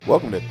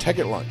Welcome to Tech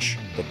at Lunch,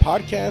 the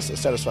podcast that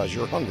satisfies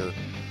your hunger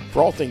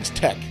for all things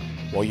tech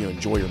while you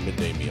enjoy your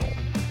midday meal.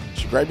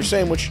 So grab your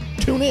sandwich,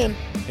 tune in,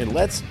 and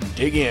let's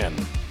dig in.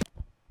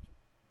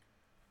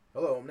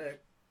 Hello, I'm Nick.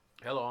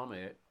 Hello, I'm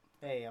Ed.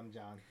 Hey, I'm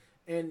John.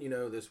 And,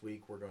 this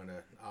week we're going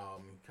to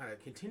kind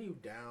of continue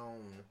down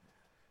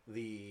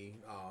the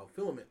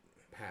filament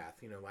path.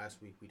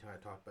 Last week we kind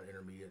of talked about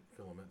intermediate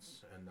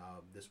filaments, and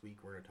this week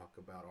we're going to talk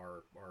about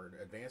our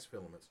advanced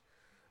filaments.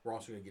 We're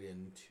also going to get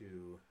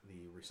into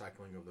the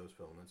recycling of those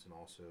filaments and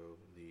also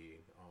the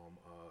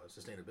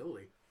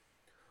sustainability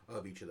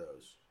of each of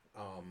those.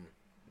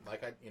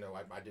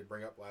 I did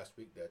bring up last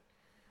week that,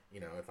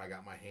 if I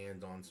got my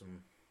hands on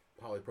some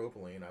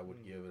polypropylene, I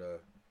would give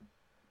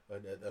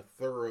it a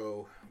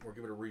thorough, or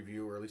give it a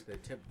review, or at least an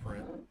attempt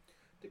print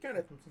to kind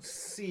of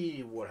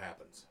see what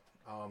happens.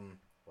 Well,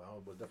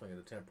 it was definitely an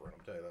attempt print,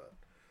 I'll tell you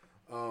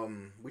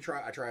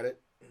that. I tried it.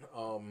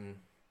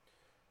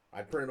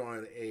 I printed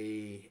on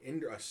a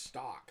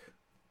stock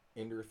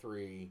Ender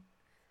 3,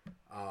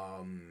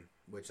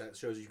 which that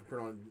shows you can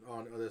print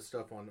on other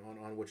stuff on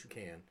what you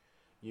can,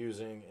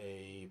 using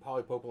a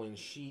polypropylene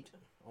sheet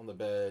on the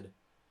bed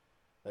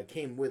that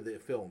came with the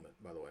filament,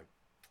 by the way.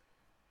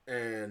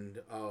 And,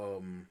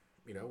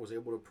 was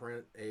able to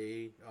print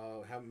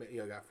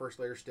got first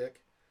layer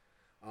stick,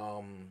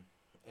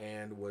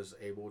 and was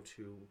able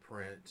to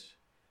print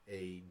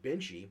a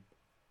benchy.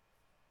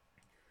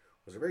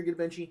 Was it a very good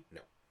benchy?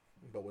 No.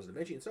 But was the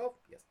benchy itself?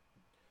 Yes.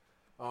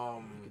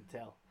 You could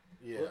tell.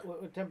 Yeah.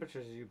 What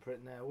temperatures are you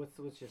printing at? What's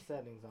your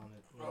settings on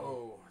it?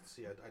 Oh, let's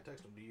see. I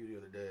texted them to you the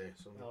other day.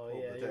 So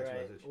you're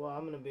right. Message. Well,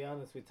 I'm going to be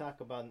honest. We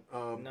talk about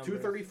numbers.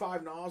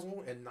 235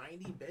 nozzle and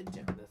 90 bed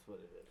temp. That's what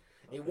it is.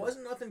 Okay. It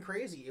wasn't nothing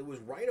crazy. It was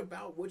right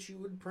about what you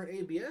would print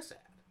ABS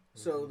at.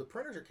 Mm-hmm. So the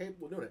printers are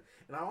capable of doing it.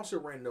 And I also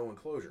ran no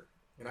enclosure.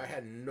 And I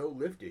had no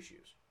lift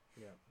issues.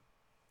 Yeah.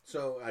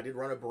 So I did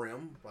run a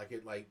brim,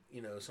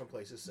 some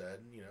places said,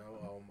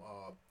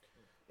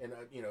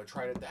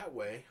 tried it that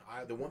way.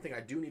 The one thing I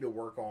do need to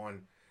work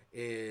on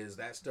is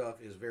that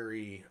stuff is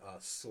very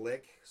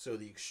slick, so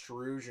the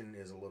extrusion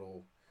is a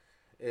little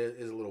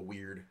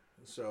weird.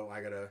 So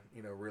I gotta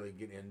really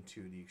get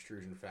into the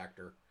extrusion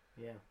factor.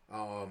 Yeah.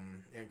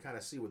 And kind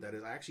of see what that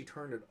is. I actually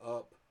turned it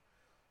up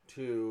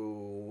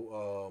to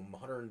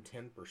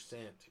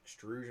 110%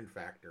 extrusion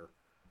factor.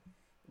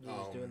 You're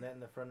just doing that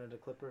in the front of the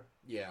clipper?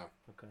 Yeah.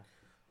 Okay.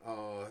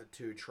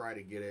 To try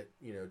to get it,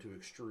 to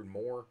extrude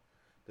more,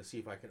 to see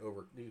if I can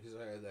because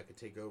I could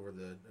take over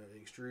the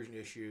extrusion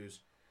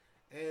issues,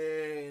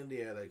 and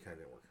yeah, that kind of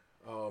didn't work.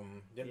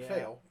 Didn't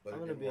fail, but I'm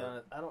gonna be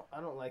honest. I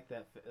don't like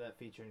that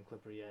feature in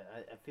Clipper yet.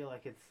 I feel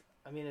like it's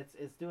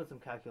doing some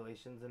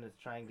calculations and it's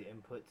trying to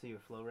input to your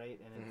flow rate,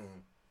 and it's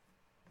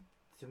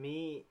to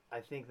me, I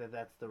think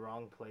that's the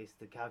wrong place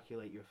to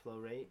calculate your flow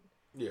rate.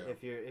 Yeah.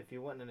 If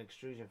you're wanting an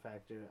extrusion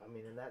factor,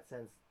 in that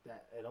sense,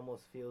 that it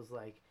almost feels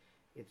like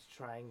it's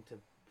trying to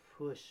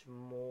push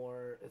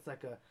more. It's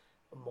like a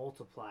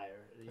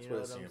multiplier. You know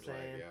what I'm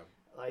saying?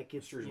 Like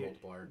it's extrusion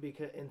multiplier.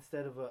 Because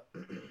instead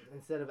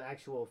of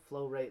actual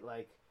flow rate,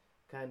 like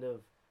kind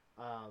of,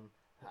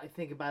 I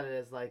think about it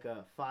as like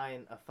a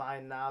fine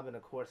knob and a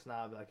coarse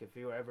knob. Like if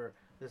you were ever,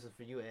 this is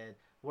for you, Ed,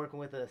 working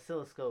with an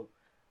oscilloscope.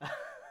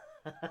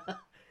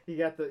 You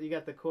got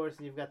the coarse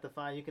and you've got the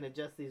fine. You can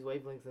adjust these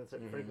wavelengths and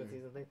certain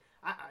frequencies and things.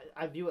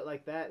 I view it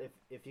like that.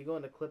 If you go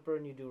into Clipper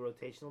and you do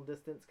rotational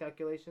distance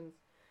calculations,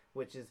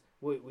 which is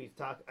we've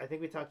talked. I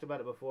think we talked about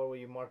it before, where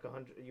you mark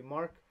 100.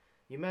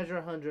 You measure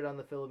 100 on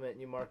the filament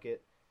and you mark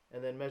it,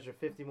 and then measure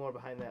 50 more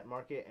behind that,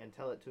 mark it, and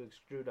tell it to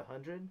extrude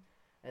 100,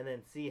 and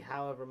then see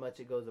however much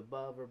it goes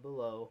above or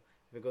below.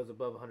 If it goes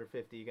above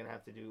 150, you're gonna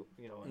have to do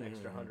an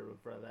extra 100 in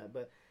front of that,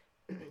 but.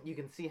 You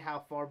can see how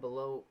far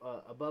below,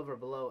 above or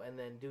below, and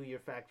then do your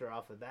factor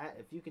off of that.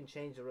 If you can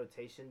change the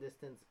rotation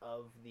distance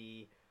of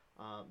the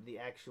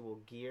actual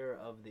gear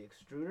of the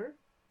extruder,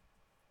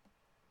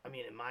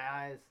 in my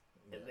eyes,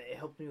 it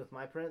helped me with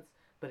my prints.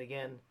 But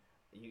again,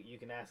 you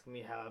can ask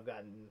me how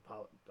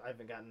I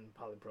haven't gotten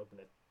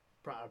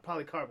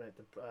polycarbonate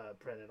to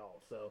print at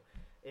all. So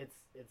it's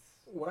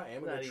what I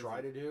am going to try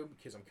to do,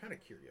 because I'm kind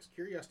of curious.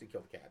 Curiosity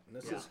killed the cat, and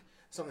this is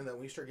something that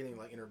when you start getting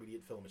like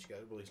intermediate filaments, you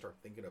got to really start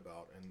thinking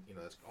about. And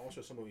that's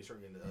also something when you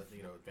start getting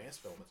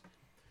advanced filaments.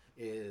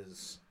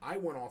 Is I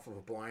went off of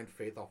a blind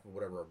faith off of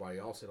whatever everybody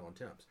else said on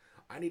temps.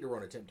 I need to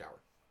run a temp tower.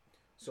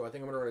 So I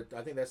think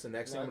that's the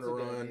next thing I'm going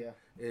to run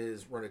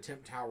is run a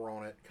temp tower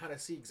on it, kind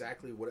of see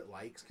exactly what it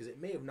likes, because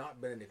it may have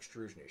not been an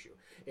extrusion issue.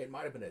 It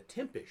might have been a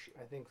temp issue.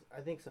 I think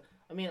so.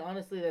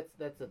 Honestly,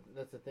 that's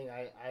the thing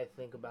I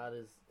think about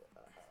is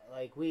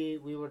like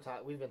we've been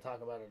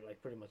talking about it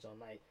like pretty much all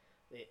night.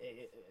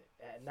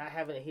 Not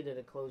having a heated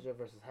enclosure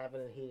versus having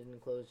a heated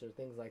enclosure,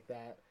 things like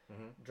that.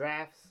 Mm-hmm.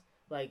 Drafts,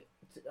 like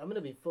I'm gonna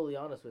be fully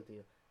honest with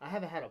you. I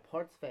haven't had a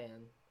parts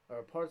fan or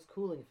a parts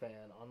cooling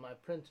fan on my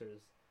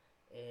printers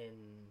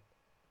in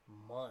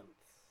months.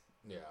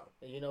 Yeah.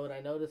 And you know what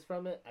I noticed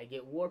from it? I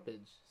get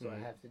warpage, so I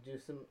have to do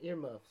some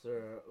earmuffs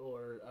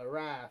or a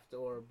raft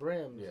or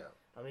brims. Yeah.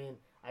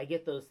 I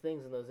get those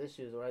things and those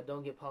issues, or I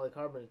don't get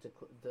polycarbonate to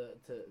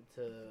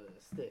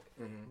stick.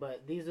 Mm-hmm.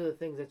 But these are the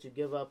things that you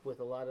give up with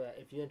a lot of.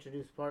 If you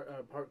introduce part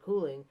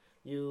cooling,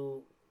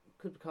 you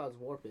could cause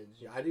warpage.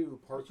 Yeah, I do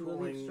part But you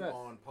relieve cooling stress.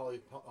 on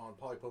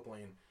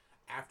polypropylene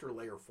after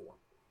layer 4.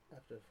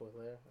 After the fourth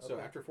layer. So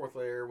after 4th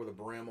layer with a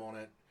brim on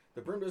it,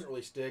 the brim doesn't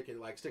really stick. It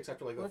like sticks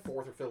after like the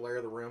 4th or 5th layer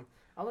of the rim.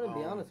 I'm gonna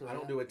be honest with you.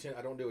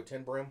 I don't do a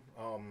 10 brim.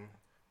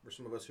 For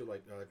some of us who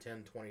like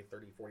 10, 20,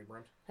 30, 40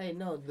 brims. Hey,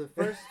 no, the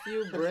first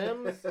few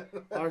brims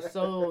are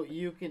so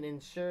you can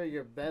ensure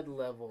your bed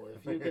level.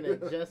 If you can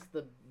adjust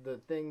the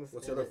things.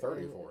 What's the other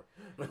 30 for?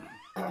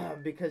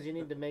 Because you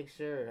need to make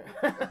sure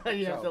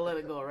you have to let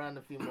it go around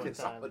a few more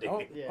times. I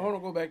want to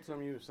go back to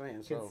something you were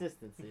saying. So,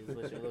 consistency is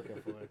what you're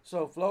looking for.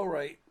 So flow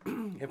rate,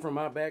 and from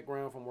my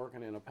background from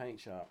working in a paint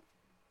shop,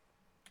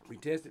 we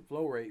tested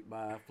flow rate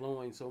by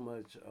flowing so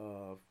much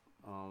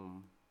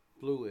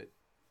fluid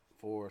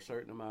for a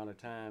certain amount of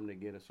time to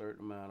get a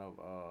certain amount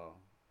of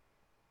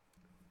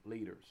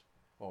liters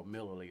or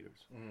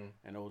milliliters. Mm-hmm.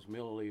 And those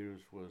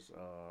milliliters was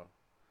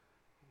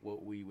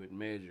what we would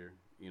measure,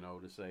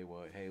 to say,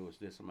 well, hey, it was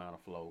this amount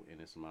of flow in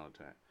this amount of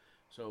time.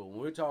 So when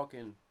we're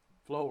talking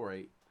flow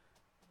rate,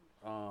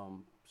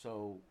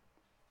 so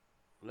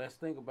let's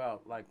think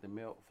about like the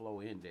melt flow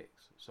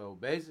index. So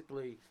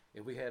basically,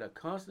 if we had a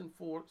constant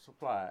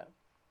supply,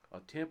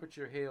 a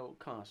temperature held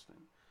constant,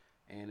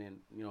 and then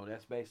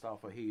that's based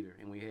off a heater,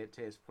 and we had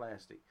test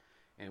plastic,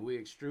 and we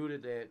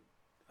extruded that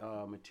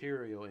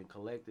material and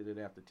collected it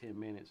after 10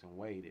 minutes and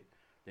weighed it,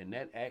 then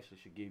that actually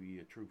should give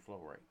you a true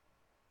flow rate.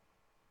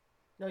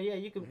 No, yeah,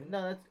 you can. Mm-hmm.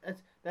 No,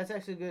 that's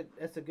actually good.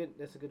 That's a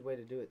good way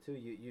to do it too.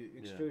 You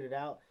extrude it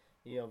out,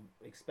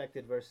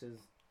 expected versus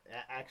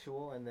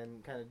actual, and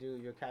then kind of do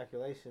your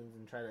calculations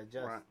and try to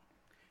adjust. Right.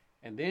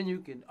 And then you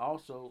can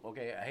also,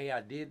 okay, hey,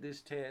 I did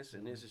this test,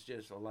 and this is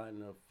just a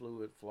line of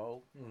fluid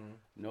flow,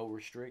 no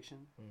restriction.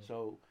 Mm-hmm.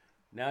 So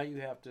now you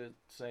have to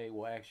say,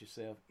 well, ask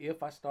yourself,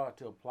 if I start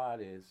to apply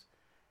this,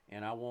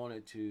 and I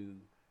wanted to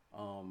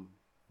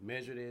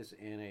measure this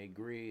in a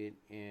grid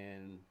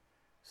in,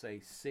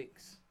 say,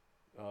 6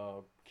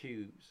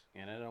 cubes,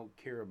 and I don't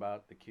care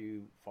about the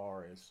cube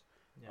far as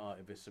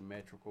if it's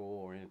symmetrical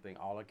or anything.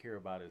 All I care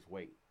about is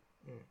weight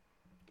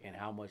and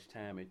how much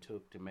time it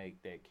took to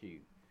make that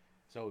cube.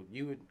 So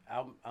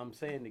I'm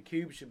saying the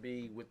cube should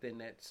be within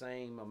that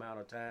same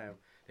amount of time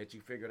that you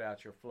figured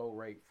out your flow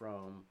rate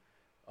from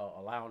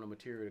allowing the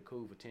material to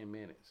cool for 10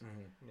 minutes.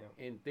 Mm-hmm.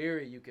 Yeah. In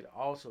theory, you could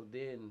also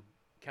then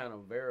kind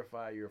of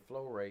verify your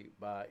flow rate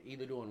by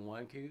either doing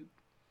one cube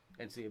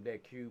and see if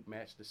that cube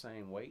matched the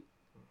same weight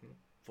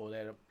for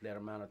that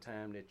amount of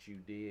time that you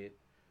did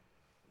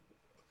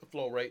the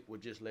flow rate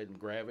with just letting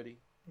gravity.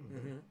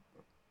 Mm-hmm.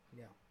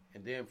 Yeah.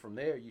 And then from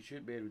there, you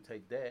should be able to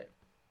take that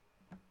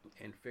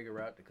and figure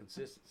out the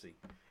consistency.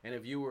 And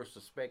if you were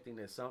suspecting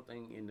that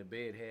something in the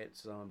bed had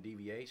some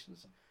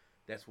deviations,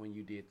 that's when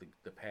you did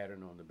the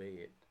pattern on the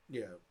bed.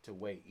 Yeah. To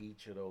weigh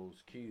each of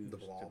those cubes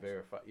to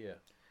verify. Yeah.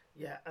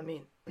 Yeah, I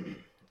mean,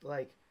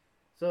 like,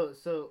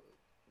 so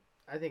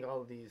I think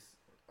all of these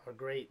are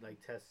great,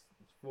 like, tests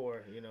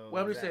for,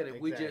 Well, I'm just saying,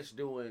 if we're just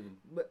doing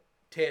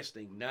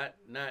testing, not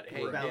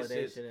hey, validation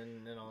this is,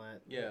 and all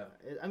that. Yeah.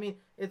 I mean,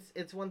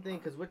 it's one thing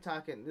because we're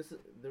talking. This is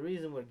the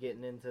reason we're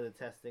getting into the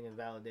testing and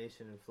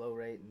validation and flow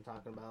rate and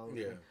talking about.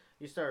 Yeah.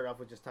 You started off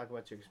with just talking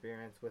about your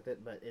experience with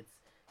it, but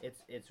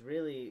it's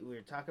really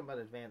we're talking about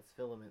advanced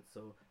filaments.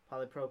 So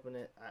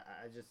polypropylene.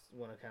 I just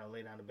want to kind of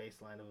lay down a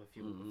baseline of a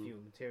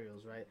few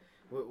materials, right?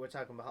 We're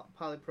talking about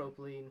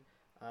polypropylene,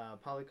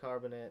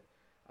 polycarbonate.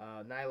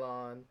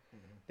 Nylon,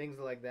 things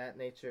of that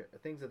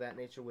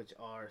nature, which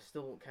are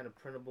still kind of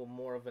printable,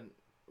 more of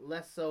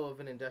less so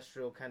of an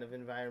industrial kind of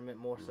environment,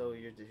 more so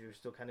you're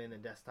still kind of in the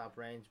desktop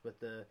range, but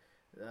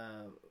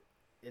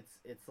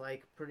it's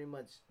like pretty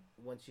much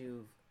once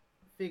you've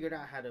figured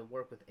out how to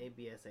work with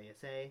ABS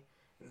ASA,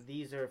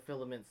 these are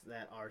filaments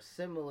that are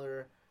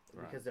similar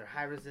because they're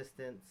high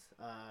resistance,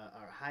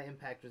 or high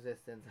impact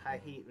resistance, high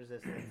heat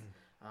resistance.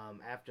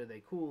 After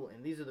they cool,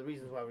 and these are the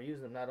reasons why we're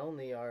using them. Not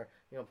only are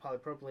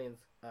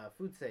polypropylene's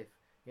food safe,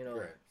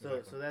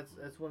 so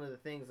that's one of the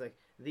things. Like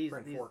these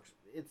works.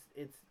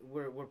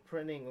 We're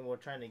printing and we're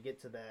trying to get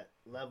to that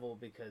level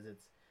because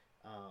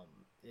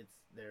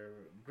they're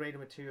greater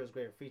materials,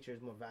 greater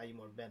features, more value,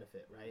 more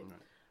benefit, right?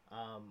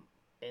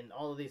 And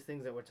all of these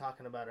things that we're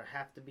talking about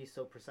have to be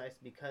so precise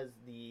because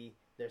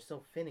they're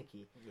so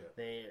finicky. Yeah.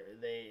 They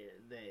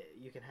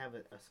you can have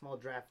a small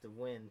draft of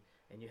wind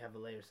and you have a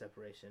layer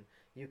separation.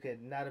 You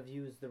could not have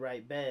used the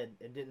right bed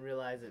and didn't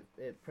realize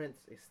it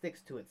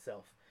sticks to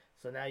itself.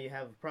 So now you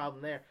have a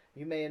problem there.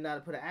 You may not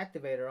have put an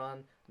activator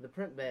on the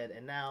print bed,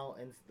 and now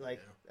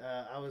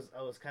I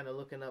was kind of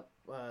looking up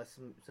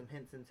some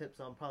hints and tips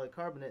on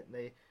polycarbonate. And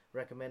they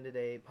recommended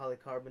a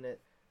polycarbonate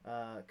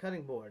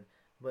cutting board.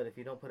 But if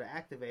you don't put an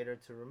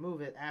activator to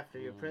remove it after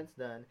your print's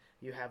done,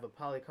 you have a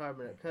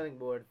polycarbonate cutting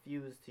board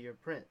fused to your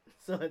print.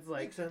 So it's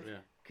like, so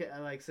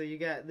you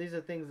got, these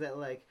are things that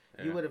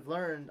you would have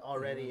learned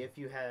already if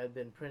you had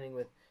been printing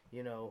with,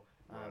 PLA,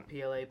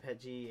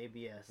 PETG,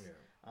 ABS.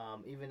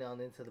 even on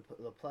into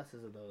the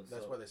pluses of those.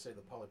 That's why they say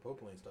the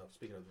polypropylene stuff.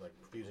 Speaking of like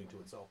fusing to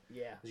itself,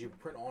 yeah, because you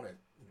print on it,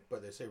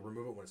 but they say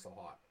remove it when it's still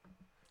hot.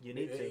 You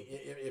need to.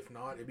 If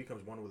not, it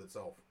becomes one with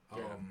itself.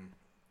 Yeah.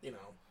 You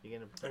know, you're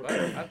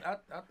gonna.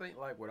 I think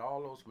like with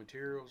all those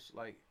materials,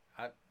 like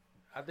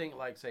I think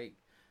like say,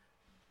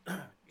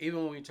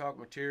 even when we talk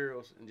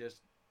materials, and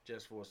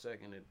just for a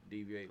second to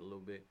deviate a little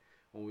bit,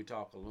 when we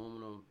talk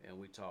aluminum and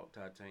we talk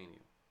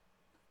titanium,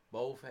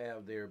 both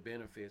have their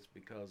benefits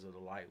because of the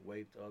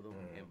lightweight of them,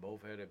 and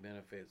both have their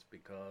benefits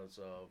because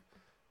of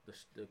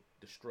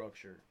the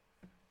structure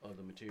of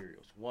the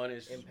materials. One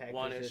is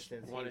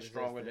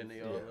stronger than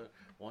the other.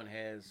 One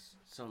has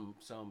some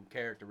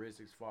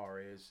characteristics as far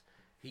as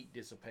heat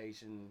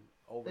dissipation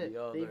over the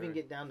other. They even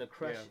get down to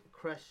crush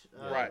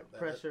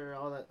pressure,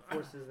 all that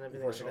forces and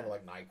everything. Forcing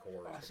like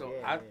Nicor. So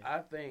I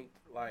think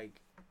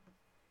like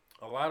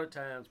a lot of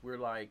times we're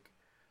like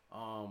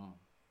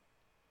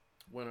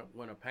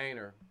when a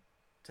painter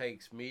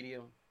takes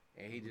medium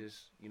and he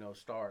just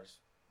starts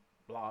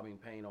blobbing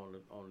paint on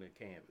the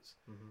canvas.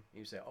 And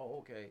you say,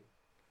 oh,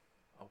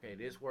 okay,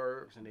 this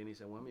works, and then he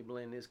said, well, let me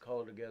blend this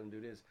color together and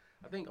do this.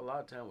 I think a lot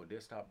of time with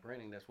desktop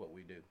printing, that's what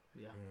we do.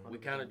 Yeah, we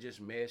kind of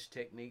just mesh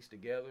techniques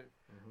together.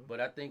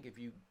 But I think if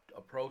you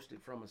approached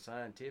it from a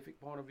scientific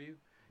point of view,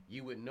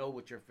 you would know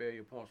what your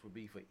failure points would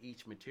be for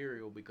each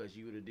material, because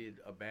you would have did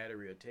a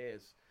battery of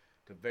tests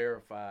to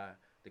verify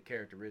the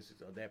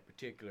characteristics of that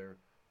particular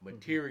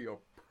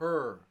material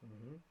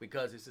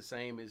because it's the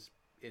same as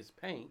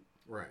paint,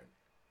 right?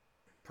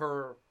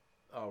 Per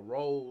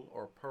roll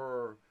or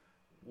per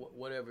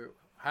whatever,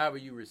 however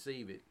you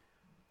receive it,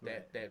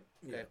 that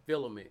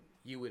filament,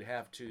 you would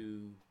have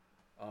to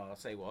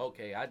say, well,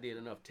 okay, I did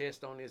enough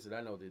tests on this that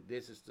I know that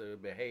this is the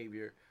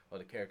behavior or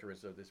the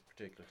characteristics of this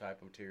particular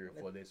type of material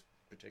for this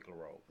particular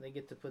roll. They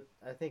get to put.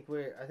 I think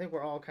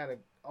we're all kind of,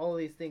 all of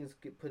these things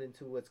get put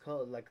into what's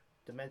called like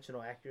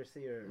dimensional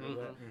accuracy or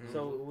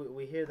so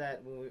we hear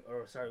that when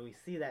we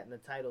see that in the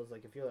titles.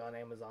 Like if you're on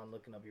Amazon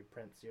looking up your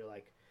prints, you're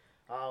like,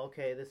 oh,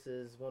 okay, this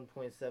is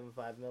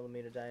 1.75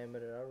 millimeter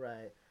diameter. All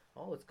right.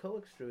 Oh, it's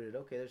co-extruded.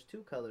 Okay, there's 2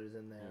 colors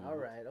in there. All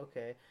right,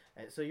 okay.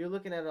 And so you're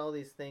looking at all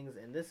these things,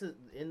 and this is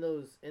in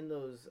those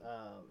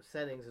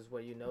settings is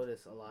where you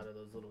notice a lot of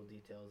those little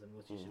details and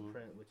what you should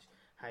print,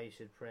 how you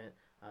should print.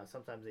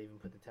 Sometimes they even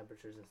put the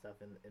temperatures and stuff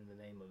in the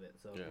name of it.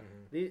 So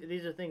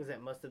these are things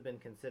that must have been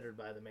considered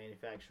by the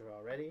manufacturer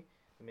already.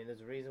 I mean,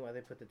 there's a reason why they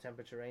put the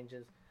temperature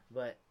ranges,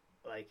 but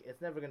like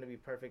it's never going to be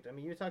perfect. I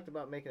mean, you talked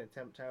about making a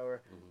temp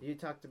tower. You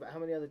talked about how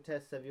many other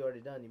tests have you already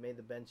done? You made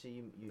the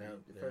benchy,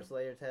 the first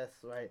layer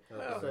tests, right?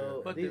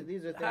 But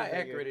these are things. How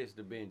accurate is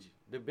the benchy?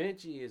 The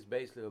benchy is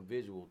basically a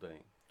visual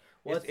thing.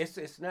 Well,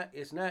 it's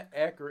not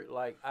accurate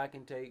like I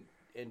can take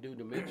and do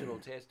dimensional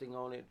testing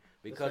on it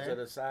because of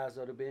the size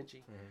of the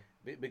benchy,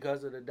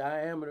 because of the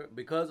diameter,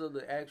 because of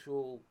the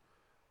actual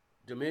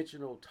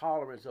dimensional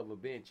tolerance of a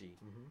benchy.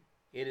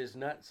 It is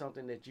not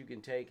something that you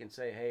can take and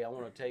say, hey, I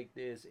want to take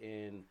this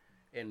and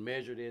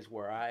measure this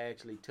where I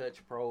actually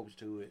touch probes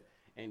to it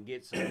and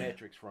get some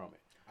metrics from it.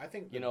 I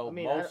think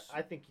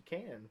I think you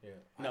can.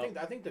 Yeah.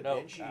 I think the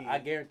benchy. I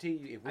guarantee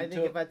you,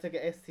 if I took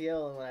an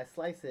STL and when I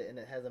slice it and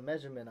it has a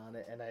measurement on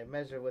it and I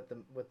measure what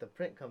the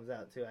print comes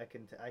out to, I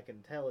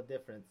can tell a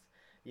difference.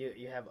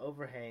 You have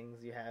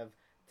overhangs, you have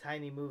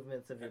tiny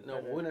movements of your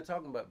printer. No, we're not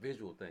talking about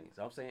visual things.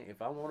 I'm saying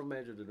if I want to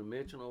measure the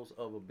dimensionals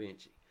of a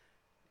benchy,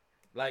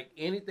 like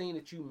anything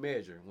that you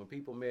measure, when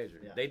people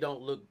measure, they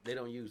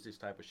don't use this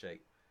type of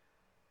shape.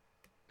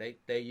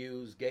 They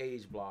use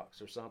gauge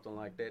blocks or something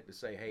like that to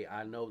say, hey,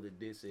 I know that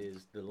this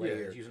is the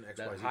layer,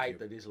 the height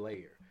of this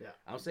layer. Yeah.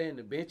 I'm saying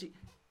the benchy,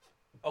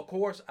 of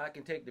course, I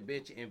can take the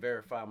benchy and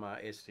verify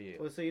my STL.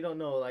 Well, so you don't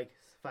know like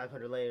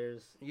 500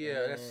 layers.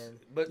 Yeah,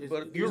 but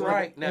you're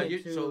right. Now you're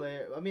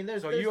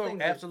there's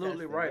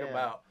absolutely right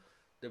about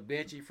the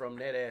benchy from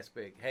that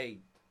aspect. Hey,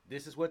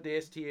 this is what the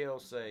STL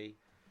say,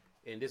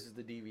 and this is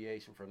the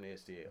deviation from the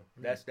STL.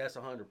 That's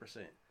 100%.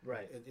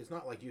 Right. It's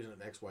not like using an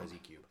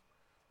XYZ cube.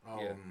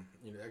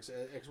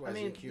 XYZ I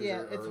mean, cubes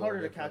it's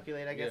harder to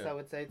calculate, I guess I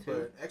would say,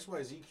 too. But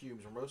XYZ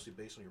cubes are mostly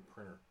based on your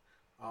printer.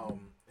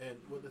 And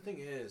what the thing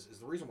is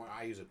the reason why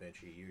I use a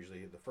benchy,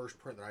 usually the first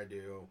print that I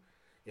do,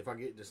 if I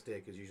get it to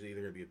stick, is usually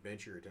either going to be a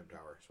benchy or a temp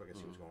tower, so I can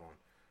see what's going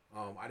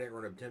on. I didn't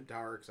run a temp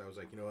tower because I was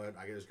like, you know what,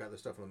 I just got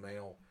this stuff in the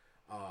mail.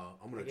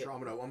 I'm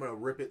gonna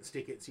rip it,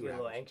 stick it, see what happens.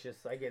 A little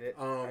anxious, I get it.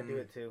 I do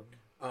it too.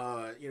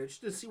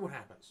 Just to see what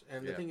happens.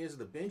 And the thing is,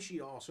 the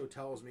benchy also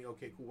tells me,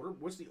 okay, cool.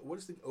 What's the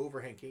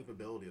overhang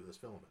capability of this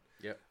filament?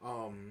 Yep.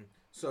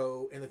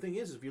 So, and the thing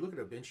is if you look at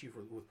a benchy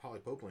with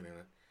polypropylene in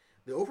it,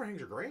 the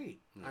overhangs are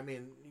great. I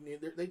mean,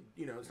 they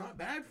it's not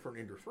bad for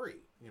an Ender 3.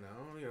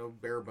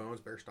 Bare bones,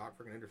 bare stock,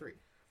 freaking Ender 3.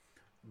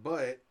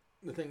 But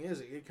the thing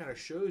is, it kind of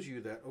shows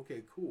you that,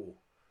 okay, cool.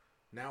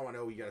 Now I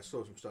know you got to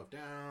slow some stuff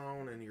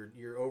down, and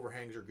your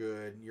overhangs are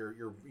good.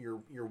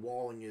 Your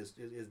walling is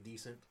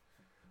decent.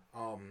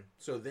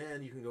 So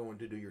then you can go in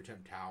to do your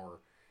temp tower,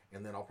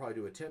 and then I'll probably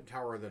do a temp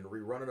tower and then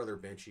rerun another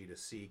benchy to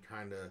see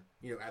kind of,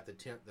 at the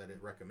temp that it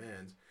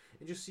recommends,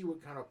 and just see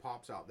what kind of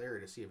pops out there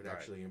to see if it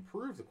actually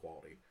improves the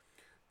quality.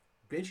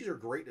 Benchies are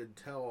great to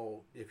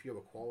tell if you have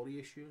a quality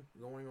issue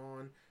going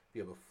on, if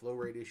you have a flow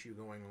rate issue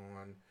going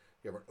on,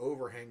 if you have an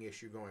overhang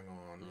issue going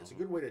on. It's a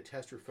good way to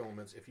test your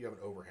filaments if you have an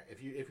overhang.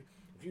 If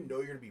you know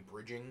you're going to be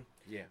bridging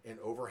and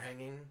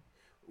overhanging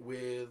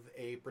with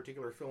a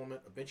particular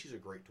filament, a benchy is a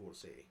great tool to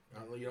see.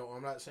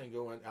 I'm not saying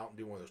go out and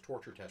do one of those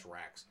torture test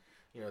racks,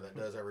 that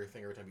does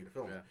everything every time you do a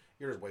filament. Yeah.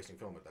 You're just wasting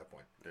filament at that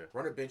point. Yeah.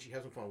 Run a benchy,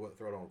 have some fun with it,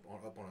 throw it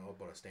up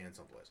on a stand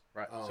someplace.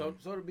 Right.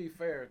 So to be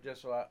fair,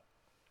 just so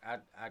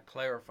I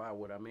clarify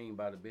what I mean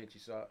by the benchy.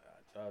 So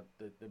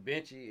the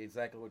benchy,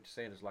 exactly what you're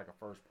saying, is like a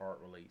first part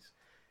release.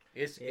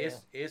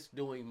 It's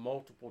doing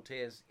multiple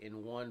tests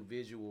in one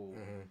visual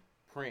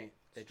print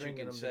that Stringing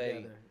you can them say.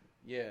 together.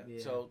 Yeah.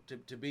 So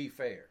to be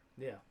fair.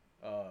 Yeah.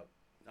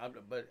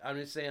 But I'm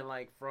just saying,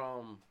 like,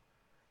 from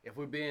if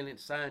we're being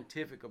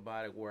scientific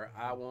about it, where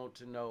I want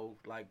to know,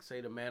 like,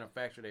 say the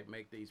manufacturer that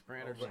make these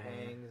printers,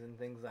 Overhangs and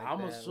things like that.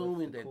 I'm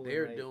assuming the that cooling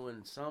they're rate.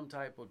 doing some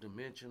type of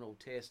dimensional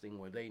testing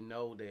where they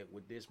know that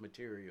with this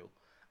material,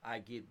 I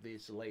get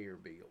this layer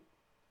build.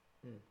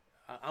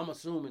 I'm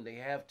assuming they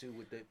have to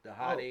with the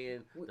hot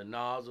end, the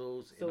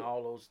nozzles, and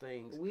all those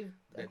things.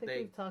 I think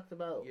we've talked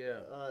about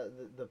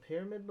the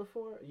pyramid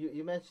before.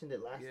 You mentioned it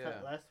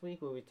last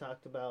week where we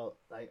talked about,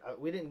 like,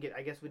 we didn't get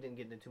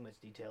into too much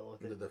detail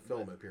with it. The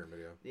filament pyramid,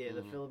 Yeah,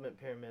 the filament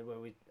pyramid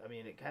where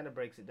it kind of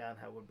breaks it down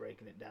how we're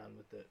breaking it down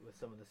with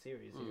some of the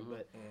series here.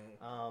 But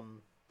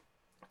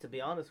to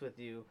be honest with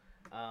you,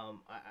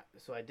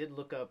 I did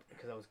look up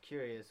because I was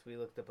curious. We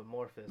looked up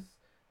amorphous.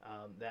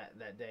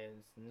 That day, and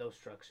it's no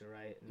structure,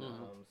 right?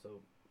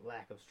 So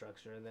lack of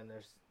structure, and then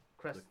there's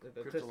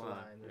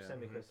crystalline or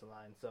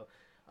semi-crystalline. So,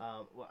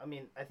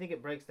 I think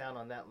it breaks down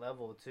on that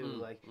level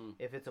too.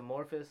 If it's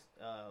amorphous,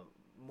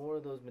 more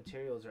of those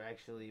materials are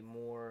actually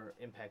more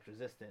impact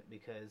resistant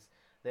because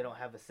they don't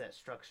have a set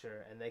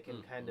structure, and they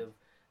can kind of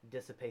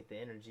dissipate the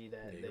energy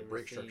that they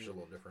break receive. structure a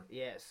little different.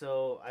 Yeah,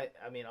 so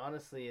I mean,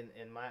 honestly,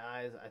 in my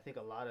eyes, I think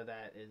a lot of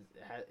that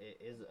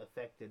is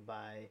affected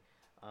by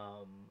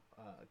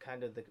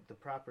kind of the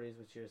properties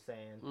which you're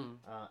saying,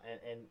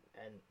 and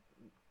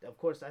of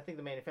course I think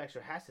the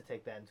manufacturer has to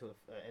take that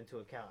into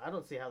account. I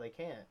don't see how they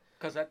can't.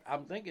 Because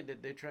I'm thinking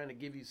that they're trying to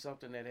give you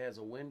something that has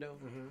a window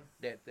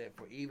that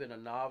for even a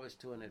novice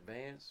to an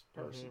advanced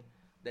person,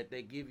 that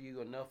they give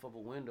you enough of a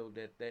window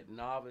that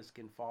novice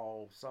can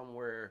fall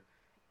somewhere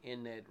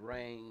in that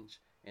range,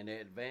 and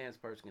the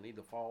advanced person can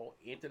either fall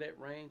into that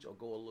range or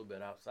go a little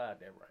bit outside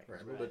that range.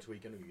 Right, a little bit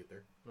tweaking when you get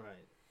there.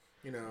 Right.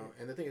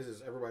 And the thing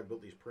is everybody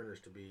built these printers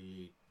to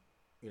be,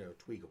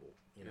 tweakable,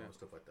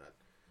 stuff like that.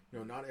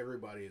 Not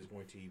everybody is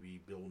going to be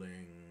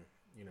building,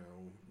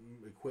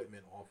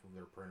 equipment off of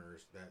their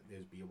printers that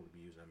is be able to be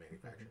used in a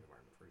manufacturing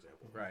environment, for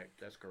example. Right,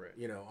 that's correct.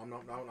 I'm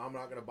not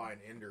going to buy an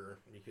ender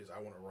because I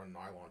want to run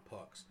nylon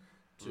pucks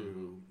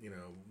to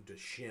to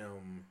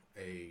shim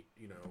a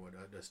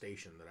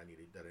station that I need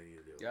to do.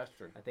 Yeah, that's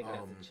true. I think that's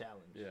a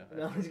challenge. Yeah.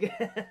 No, I'm just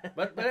kidding.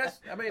 But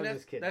that's I'm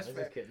just kidding. That's I'm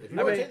fair. just kidding. If you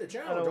want to take the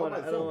challenge,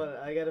 I don't want.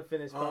 I gotta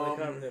finish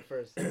polycarbonate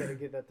first. I gotta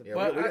get that to.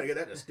 Yeah, we gotta get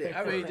that to stick.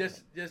 I mean,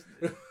 just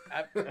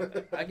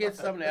I get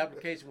some of the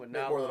application with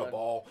nylon. More than a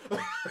ball.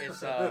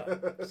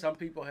 It's some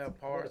people have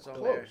parts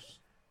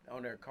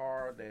on their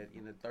car that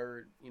in the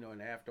third, in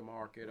the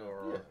aftermarket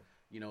or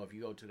if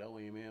you go to the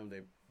OEM,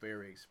 they're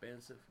very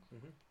expensive.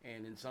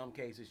 And in some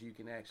cases, you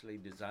can actually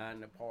design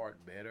the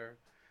part better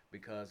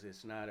because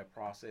it's not a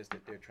process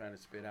that they're trying to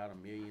spit out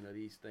 1 million of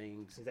these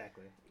things.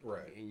 Exactly.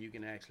 Right. And you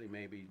can actually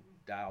maybe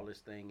dial this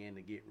thing in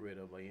to get rid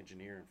of an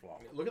engineering flaw.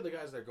 Look at the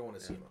guys that are going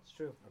to SEMA. It's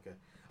true. Okay.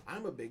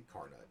 I'm a big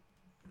car nut.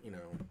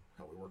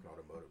 How we work in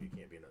automotive, you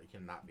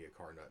cannot be a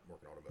car nut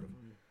working automotive.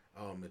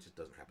 It just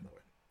doesn't happen that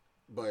way.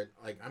 But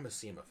I'm a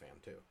SEMA fan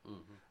too.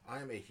 I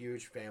am a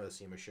huge fan of the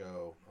SEMA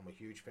show. I'm a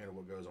huge fan of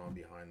what goes on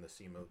behind the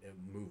SEMA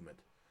movement.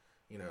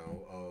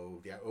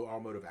 Of the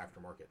automotive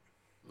aftermarket.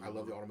 I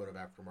love the automotive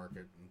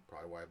aftermarket, and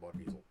probably why I bought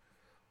diesel.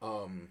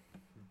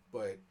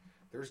 But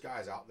there's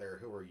guys out there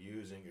who are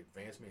using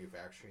advanced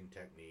manufacturing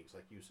techniques,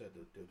 like you said,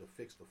 to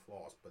fix the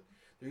flaws. But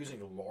they're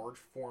using large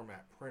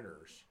format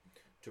printers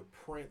to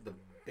print the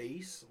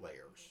base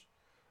layers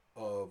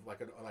of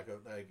like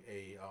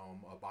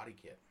a body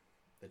kit.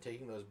 They're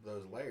taking those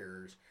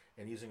layers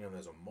and using them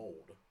as a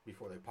mold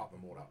before they pop the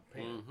mold out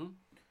in pan.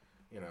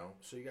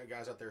 So you got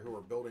guys out there who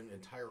are building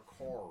entire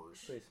cars.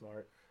 Pretty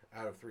smart.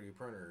 Out of 3D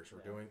printers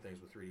or doing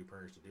things with 3D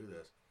printers to do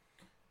this.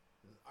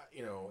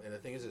 And the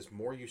thing is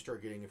more you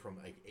start getting it from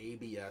like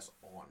ABS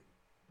on,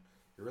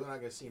 you're really not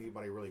going to see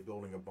anybody really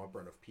building a bumper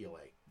out of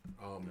PLA.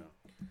 No.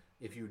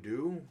 If you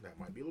do, that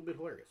might be a little bit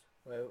hilarious.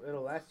 Well,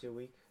 it'll last you a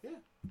week. Yeah,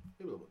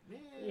 a little bit.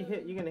 Yeah.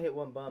 You're gonna hit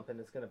one bump and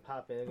it's gonna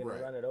pop and you're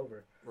gonna run it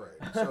over.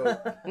 Right. So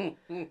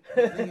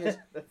the thing is,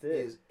 that's it.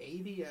 Is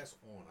ABS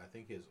on? I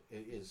think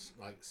is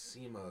like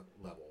SEMA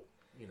level.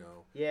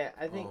 Yeah,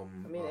 I think.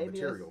 ABS,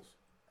 materials.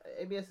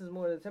 ABS is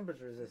more the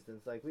temperature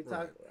resistance. Like we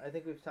talked, I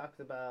think we've talked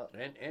about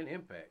and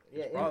impact.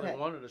 Yeah, it's probably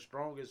one of the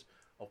strongest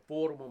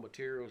affordable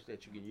materials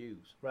that you can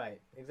use.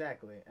 Right,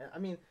 exactly. I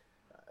mean,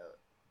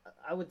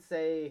 I would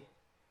say,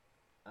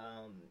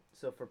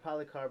 so for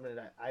polycarbonate,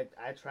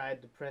 I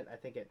tried to print, I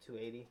think at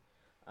 280.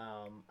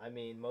 I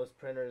mean, most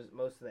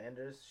of the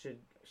enders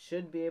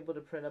should be able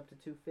to print up to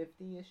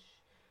 250-ish.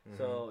 Mm-hmm.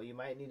 So you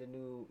might need to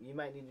do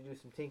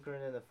some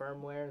tinkering in the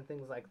firmware and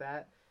things like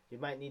that. You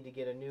might need to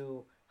get a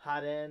new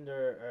hot end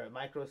or a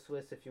micro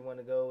Swiss if you want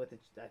to go with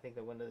I think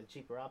they're one of the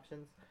cheaper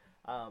options.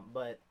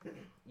 But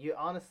you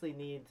honestly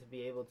need to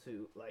be able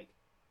to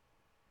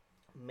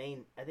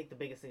I think the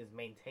biggest thing is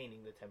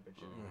maintaining the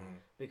temperature,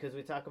 because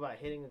we talk about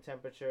hitting the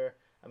temperature.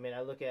 I mean,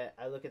 I look at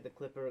the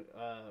Clipper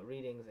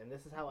readings, and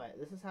this is how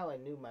I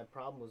knew my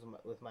problem was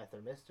with my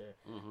thermistor,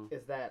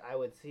 is that I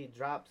would see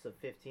drops of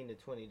 15 to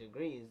 20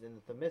 degrees in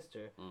the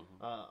thermistor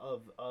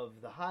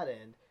of the hot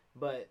end,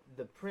 but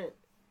the print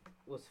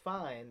was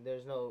fine.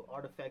 There's no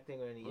artifacting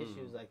or any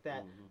issues like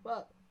that,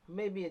 but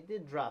maybe it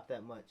did drop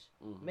that much.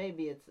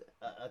 Maybe it's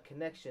a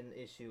connection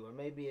issue, or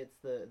maybe it's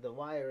the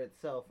wire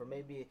itself, or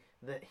maybe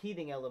the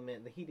heating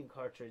element, the heating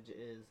cartridge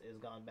is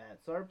gone bad.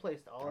 So I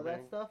replaced all of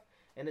that stuff,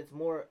 and it's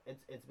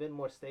been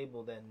more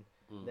stable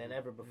than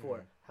ever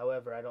before.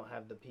 However, I don't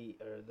have the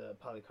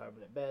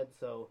polycarbonate bed,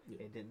 so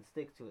it didn't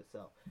stick to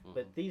itself.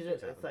 But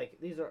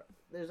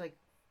there's like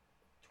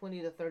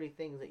 20 to 30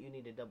 things that you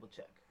need to double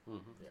check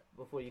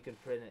before you can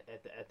print it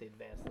at the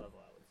advanced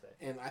level, I would say.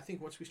 And I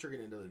think once we start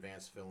getting into the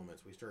advanced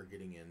filaments, we start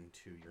getting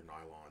into your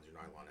nylons, your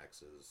nylon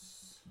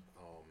X's,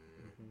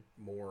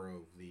 more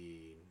of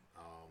the...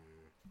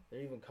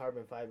 They're even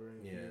carbon fiber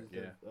infused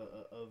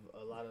of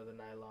a lot of the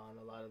nylon,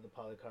 a lot of the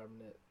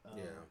polycarbonate.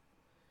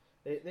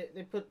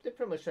 They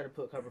pretty much try to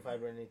put carbon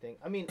fiber in anything.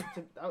 I mean,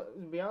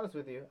 to be honest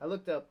with you, I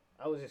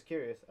was just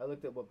curious. I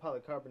looked at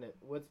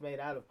what's made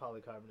out of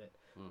polycarbonate.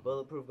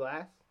 Bulletproof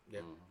glass,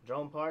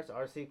 drone parts,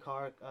 RC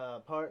car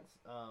parts,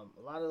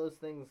 a lot of those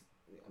things.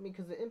 I mean,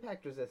 because the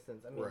impact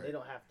resistance, I mean, they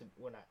don't have to,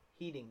 we're not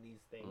heating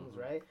these things,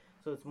 right?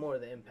 So it's more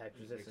the impact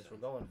resistance we're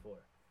going for.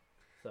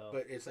 So,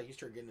 but it's like you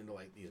start getting into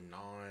like these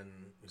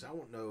because I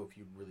don't know if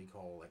you really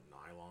call like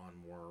nylon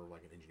more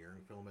like an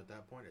engineering film at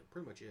that point. It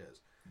pretty much is.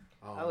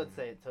 I would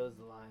say it toes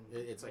the line.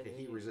 It's like a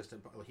heat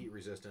resistant, a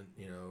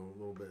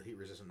little bit of heat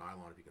resistant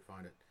nylon if you can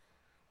find it.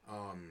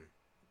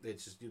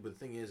 It's just, but the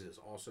thing is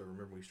also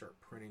remember when you start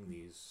printing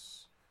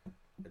these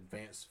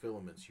advanced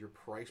filaments, your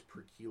price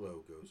per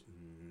kilo goes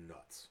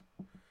nuts.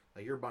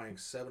 Like you're buying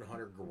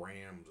 700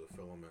 grams of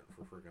filament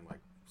for freaking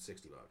like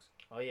 $60.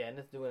 Oh yeah, and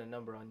it's doing a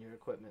number on your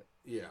equipment.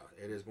 Yeah,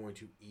 it is going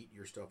to eat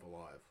your stuff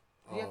alive.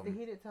 You have to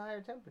heat it to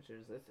higher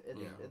temperatures.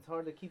 It's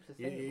hard to keep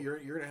sustainable.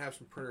 You're going to have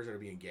some printers that are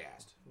being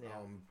gassed. Yeah.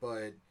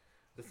 But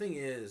the thing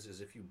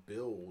is if you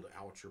build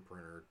out your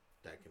printer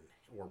that can,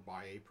 or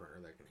buy a printer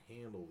that can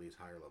handle these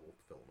higher level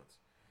filaments,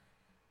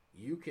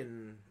 you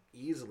can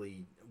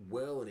easily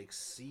and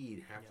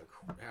exceed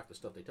half the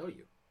stuff they tell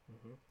you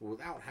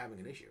without having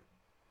an issue.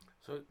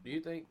 So do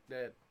you think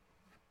that,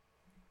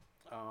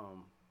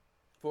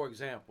 for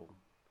example,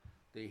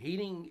 the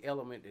heating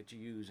element that you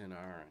use in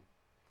iron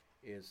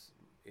is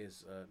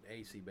an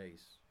AC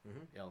based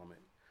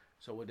element?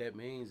 So what that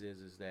means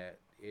is that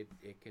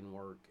it can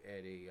work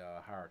at a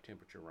higher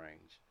temperature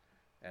range,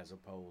 as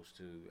opposed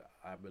to,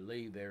 I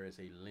believe there is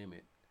a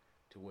limit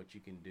to what you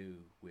can do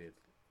with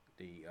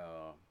the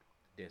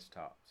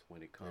desktops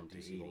when it comes to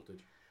heating.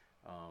 Voltage.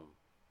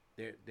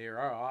 There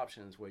are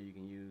options where you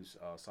can use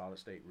solid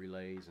state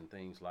relays and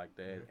things like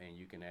that, and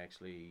you can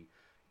actually,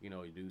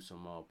 you do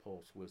some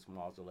pulse width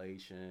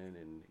modulation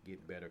and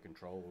get better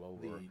control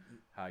over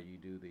how you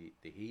do the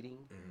heating,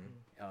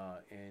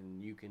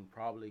 and you can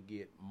probably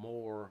get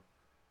more.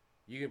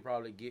 You can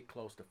probably get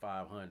close to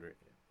 500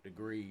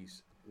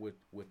 degrees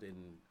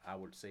within, I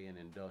would say, an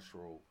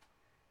industrial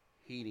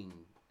heating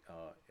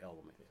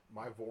element.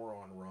 My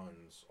Voron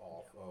runs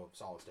off of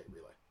solid state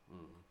relay.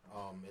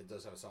 It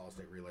does have a solid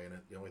state relay in it.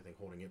 The only thing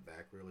holding it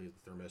back really is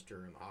the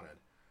thermistor and the hot end.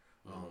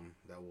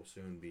 That will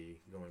soon be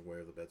going way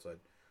over the bedside.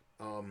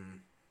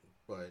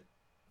 But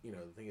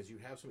the thing is, you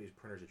have some of these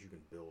printers that you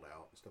can build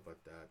out and stuff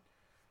like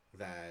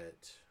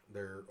that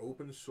they're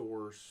open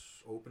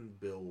source, open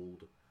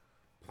build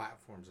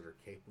platforms that are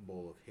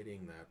capable of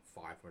hitting that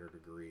 500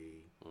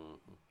 degree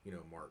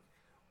mark.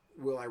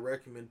 Will I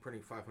recommend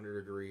printing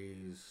 500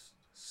 degrees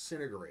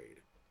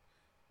centigrade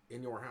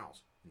in your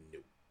house? No.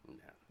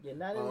 Yeah,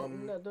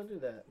 don't do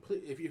that.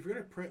 If you're going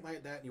to print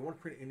like that and you want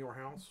to print it in your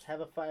house,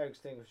 have a fire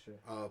extinguisher.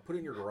 Put it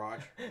in your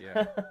garage.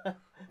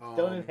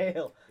 Don't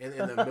inhale. In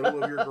the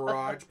middle of your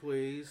garage,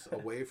 please,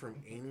 away from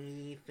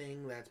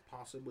anything that's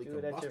possibly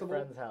do combustible. it at your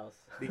friend's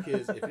house.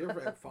 Because if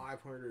you're at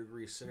 500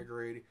 degrees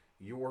centigrade,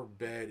 your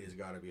bed has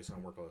got to be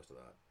somewhere close to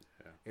that.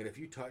 Yeah. And if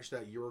you touch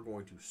that, you're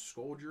going to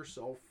scold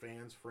yourself,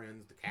 fans,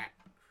 friends, the cat.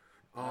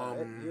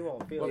 You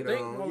won't feel it.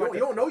 You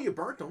don't know you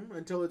burnt them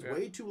until it's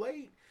way too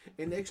late.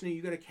 And next thing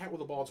you got a cat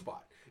with a bald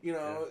spot.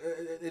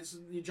 It's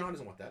John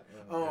doesn't want that.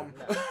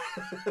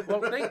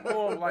 Well, think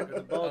more of like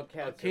a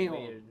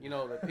kiln.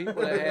 The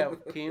people that have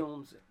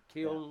kilns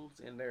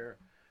in their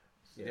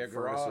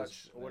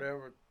garage or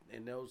whatever,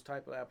 in those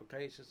type of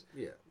applications.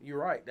 Yeah, you're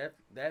right.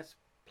 That's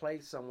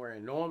placed somewhere,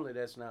 and normally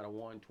that's not a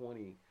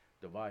 120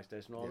 device.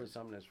 That's normally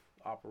something that's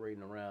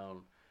operating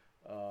around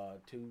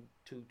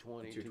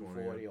 220,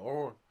 240,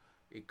 or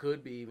it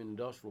could be even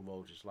industrial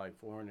voltage, like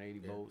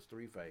 480 volts,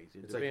 3-phase.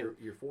 It's like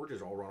your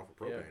forges all run off of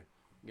propane.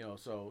 Yeah.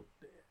 So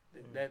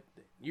that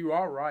you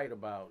are right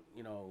about,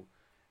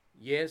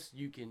 yes,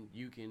 you can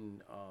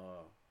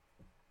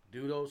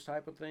do those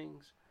type of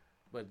things,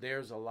 but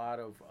there's a lot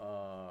of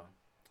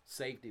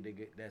safety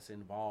that's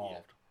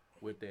involved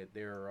with it.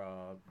 There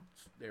are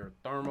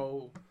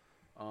thermal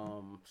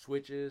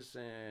switches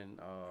and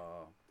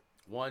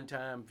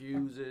one-time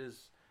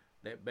fuses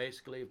that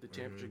basically, if the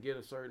temperature get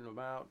a certain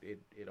amount,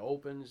 it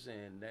opens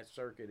and that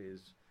circuit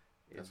is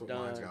That's what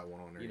done. mine's got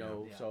one on there.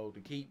 So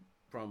to keep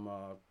from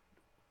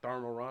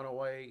thermal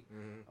runaway.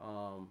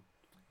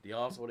 They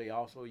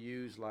also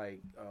use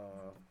like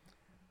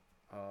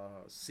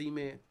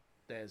cement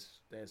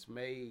that's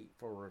made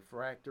for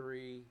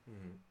refractory.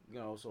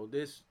 So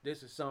this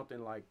is something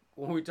like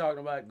when we're talking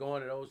about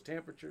going to those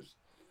temperatures.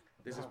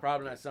 This is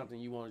probably not something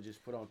you want to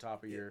just put on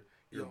top of your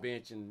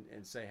bench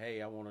and say,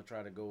 hey, I want to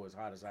try to go as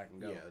hot as I can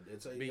go. Yeah,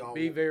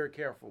 be very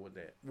careful with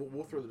that.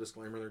 We'll throw the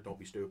disclaimer there. Don't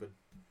be stupid.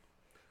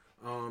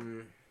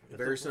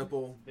 Very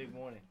simple. Big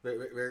warning.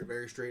 Very,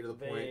 very straight to the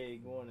point.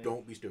 Big warning.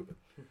 Don't be stupid.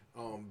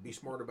 Be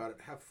smart about it.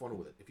 Have fun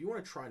with it. If you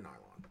want to try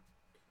nylon,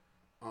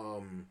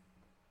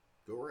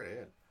 go right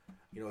ahead.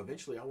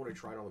 Eventually I want to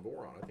try it on the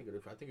boron. I think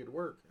it'd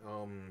work.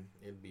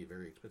 It'd be a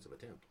very expensive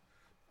attempt.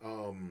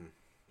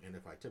 And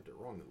if I attempt it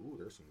wrong, then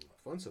there's some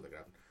fun stuff that could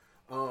happen.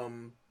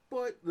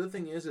 But the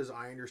thing is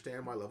I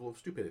understand my level of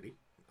stupidity.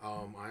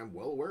 I am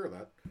well aware of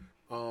that.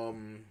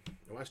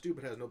 My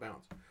stupid has no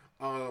bounds.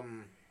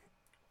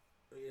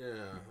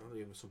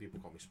 Even some people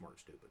call me smart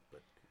stupid,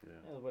 but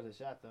it was worth a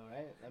shot, though,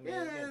 right? I mean,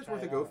 it's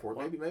worth a go for it.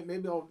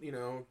 Maybe I'll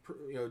do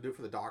it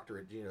for the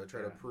doctorate.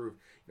 Try to prove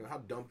how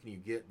dumb can you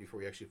get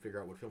before you actually figure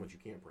out what filaments you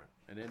can't print.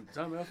 And then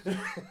something else.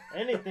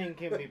 Anything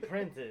can be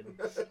printed.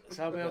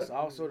 Something else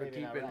also to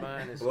keep in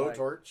mind is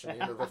blowtorch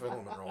and the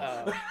filament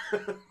roll.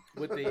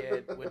 With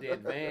the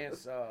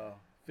advanced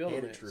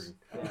filaments,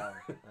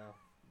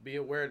 be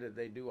aware that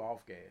they do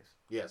off gas.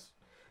 Yes,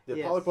 the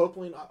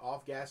polypropylene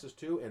off gases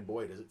too, and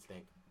boy does it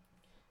stink.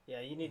 Yeah,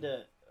 you need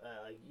to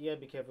you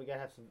gotta be careful. You gotta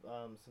have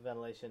some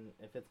ventilation.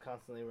 If it's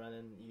constantly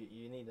running,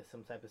 you need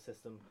some type of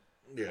system.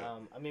 Yeah.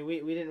 I mean, we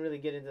didn't really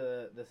get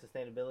into the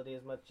sustainability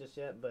as much just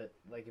yet, but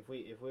like if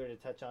we were to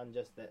touch on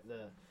just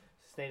the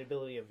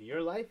sustainability of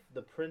your life,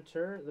 the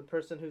printer, the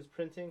person who's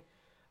printing,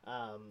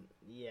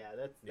 you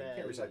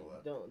can't recycle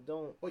that.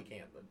 Don't. Well, you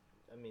can, but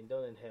I mean,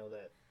 don't inhale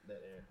that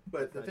air.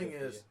 But the thing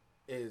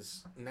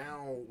is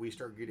now we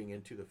start getting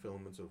into the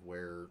filaments of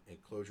where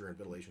enclosure and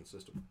ventilation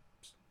systems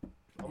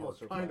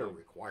almost kind of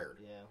required.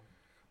 Yeah.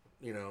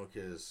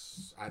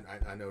 Because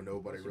I know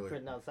nobody really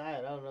printing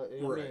outside. I don't know.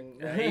 Right.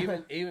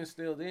 Even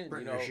still, then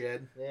printing a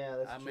shed. Yeah,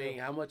 that's true. I mean,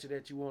 how much of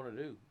that you want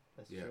to do?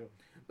 That's true.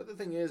 But the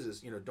thing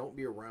is don't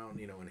be around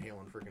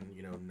inhaling freaking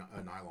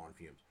nylon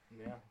fumes.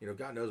 Yeah.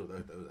 God knows what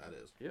that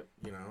is. Yep.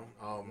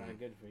 Not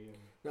good for you.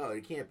 No,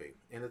 it can't be.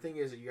 And the thing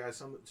is that you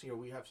guys,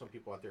 we have some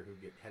people out there who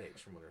get headaches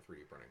from when they're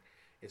 3D printing.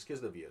 It's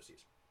because of the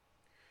VOCs.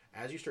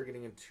 As you start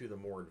getting into the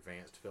more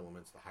advanced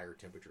filaments, the higher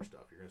temperature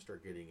stuff, you're going to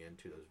start getting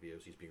into those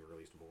VOCs being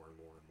released more and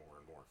more and more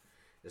and more.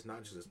 It's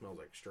not just it smells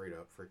like straight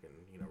up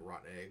freaking,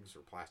 rotten eggs or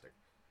plastic.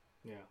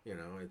 Yeah.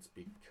 It's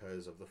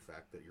because of the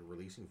fact that you're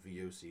releasing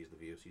VOCs. The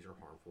VOCs are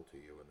harmful to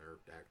you and they're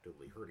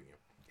actively hurting you.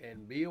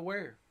 And be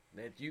aware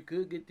that you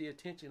could get the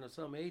attention of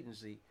some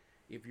agency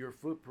if your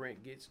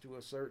footprint gets to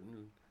a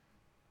certain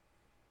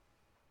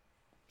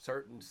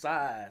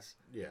size.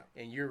 Yeah.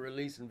 And you're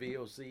releasing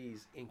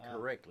VOCs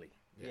incorrectly.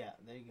 Yeah,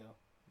 there you go.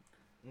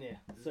 Yeah,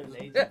 certain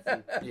agency.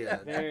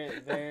 Yeah.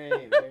 Very,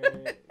 very,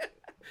 very.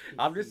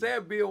 I'm just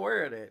saying, be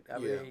aware of that. I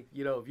mean,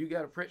 if you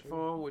got a print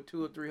farm with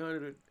 200 or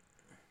 300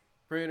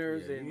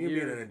 printers, and you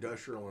be in an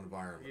industrial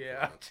environment.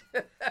 Yeah,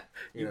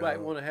 you might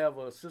want to have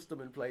a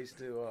system in place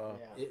to.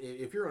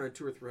 If you're on a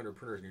 200 or 300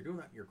 printers and you're doing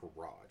that in your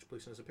garage,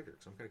 please send us a picture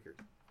because I'm kind of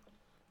curious.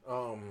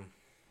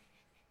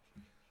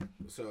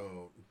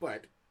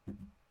 But.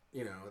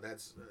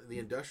 That's the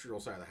industrial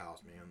side of the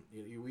house, man.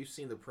 We've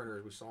seen the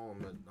printers. We saw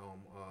them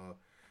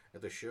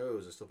at the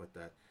shows and stuff like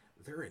that.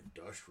 They're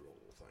industrial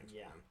things,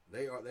 man.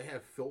 They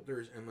have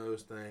filters in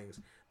those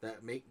things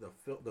that make the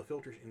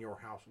filters in your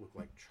house look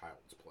like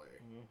child's play.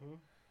 Mm-hmm.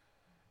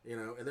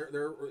 And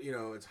they're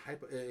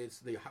it's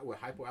the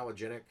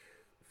hypoallergenic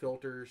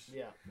filters.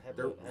 Yeah,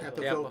 they're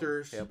HEPA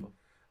filters. HEPA.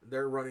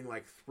 They're running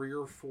like 3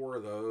 or 4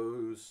 of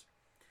those,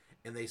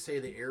 and they say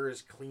the air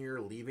is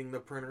cleaner leaving the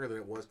printer than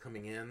it was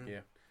coming in.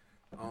 Yeah.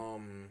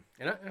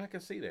 And I can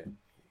see that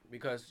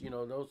because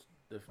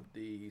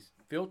the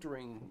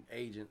filtering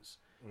agents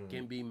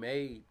can be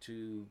made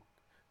to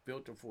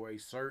filter for a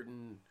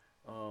certain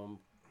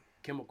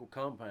chemical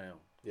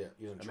compound. Yeah,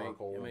 using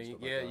charcoal. I mean,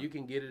 you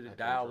can get it to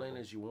dial in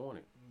as you want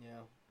it.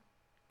 Yeah.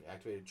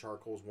 Activated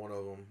charcoal is one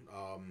of them.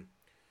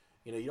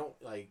 You don't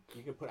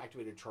you can put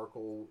activated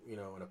charcoal, in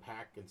a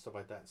pack and stuff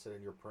like that, and set it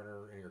in your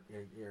printer and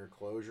your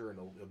enclosure, and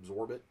it'll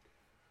absorb it.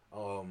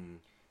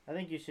 I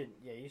think you should.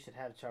 Yeah, you should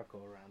have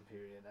charcoal around.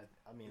 Period.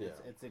 I mean,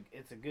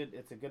 it's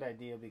a good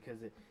idea because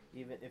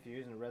even if you're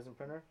using a resin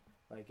printer,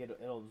 like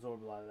it'll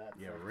absorb a lot of that.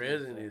 Yeah, stuff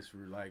resin too, so.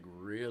 is like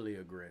really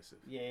aggressive.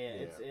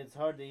 Yeah. It's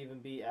hard to even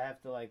be. I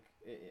have to like.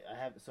 I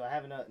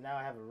have now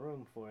I have a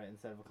room for it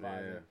instead of a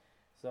closet. Yeah.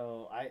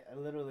 So I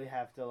literally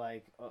have to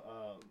like.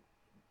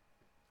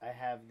 I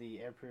have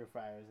the air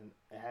purifiers and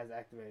it has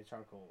activated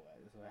charcoal,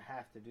 so I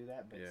have to do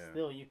that. But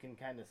still, you can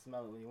kind of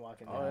smell it when you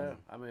walk in the house.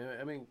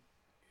 Yeah. I mean,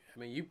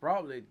 you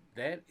probably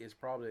that is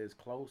probably as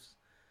close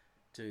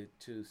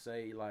to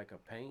say like a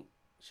paint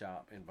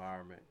shop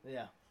environment.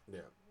 Yeah.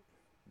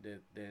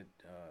 That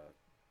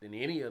than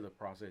any other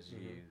process you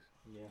use.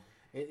 Yeah.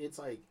 It's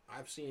like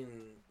I've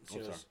seen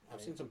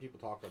some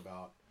people talk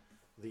about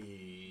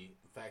the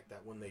fact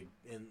that when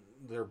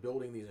they're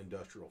building these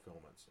industrial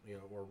filaments,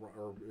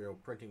 or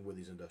printing with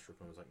these industrial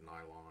filaments like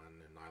nylon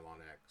and nylon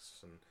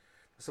X and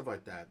stuff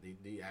like that,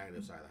 the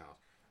additive side of the house,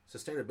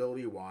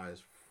 sustainability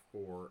wise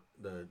for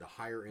the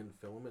higher end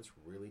filaments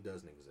really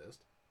doesn't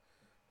exist.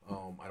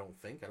 I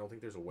don't think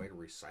there's a way to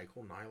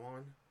recycle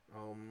nylon,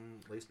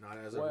 at least not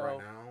as of right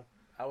now.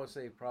 I would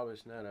say probably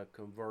it's not a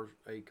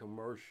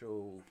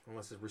commercial,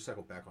 unless it's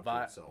recycled back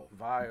onto itself,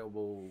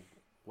 viable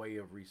way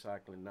of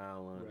recycling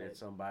nylon that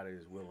somebody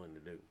is willing to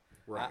do.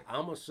 Right.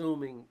 I'm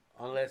assuming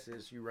unless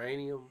it's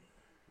uranium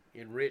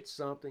enriched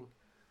something,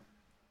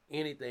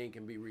 anything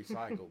can be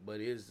recycled.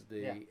 But is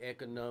it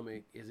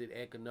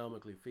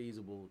economically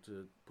feasible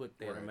to put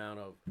that amount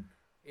of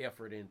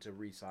effort into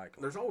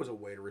recycling? There's always a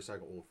way to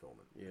recycle old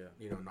filament.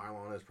 Yeah.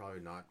 Nylon is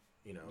probably not.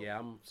 Yeah,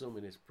 I'm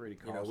assuming it's pretty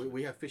costly.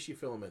 We have Fishy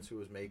Filaments who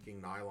was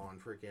making nylon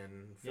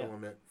freaking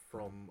filament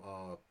from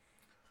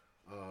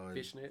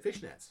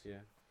fishnets.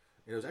 Yeah.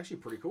 It was actually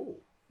pretty cool.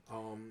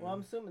 Well,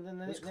 I'm assuming then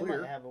they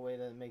might have a way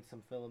to make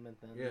some filament.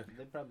 Then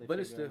they probably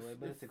figure out a way,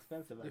 but it's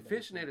expensive. The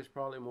fishnet is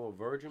probably more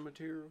virgin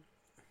material.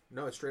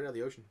 No, it's straight out of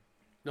the ocean.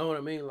 Know what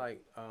I mean?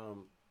 Like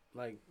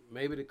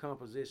maybe the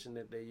composition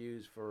that they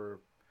use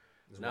for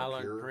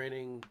nylon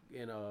printing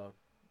in a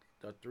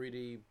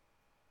 3D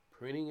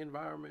printing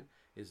environment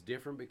is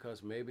different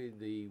because maybe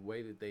the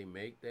way that they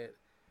make that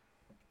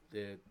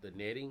the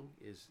netting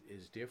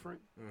is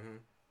different. Mm-hmm.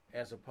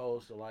 As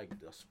opposed to like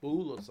a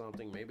spool or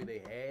something, maybe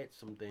they add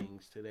some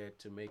things to that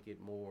to make it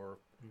more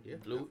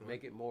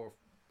make it more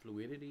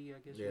fluidity, I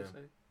guess you would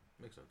say.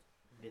 Makes sense.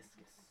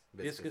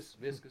 Viscous.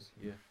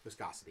 Yeah.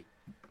 Viscosity.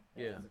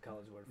 Yeah. That's a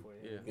college word for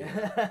you.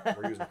 Yeah.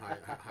 We're using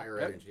higher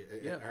ed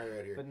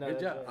here. But no,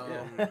 good job.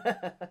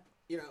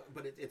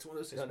 But it's one of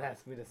those things. Don't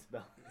ask me to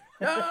spell.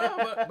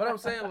 No, but I'm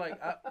saying like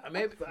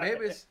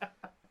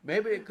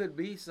maybe it could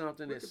be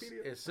something as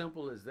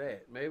simple as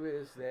that. Maybe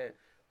it's that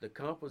the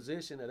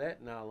composition of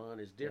that nylon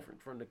is different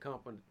from the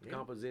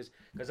composition.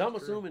 Because I'm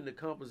assuming the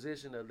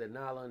composition of the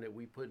nylon that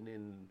we putting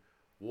in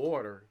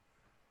water,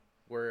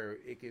 where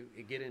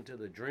it get into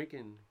the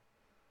drinking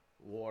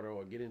water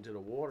or get into the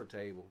water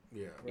table.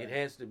 Yeah. It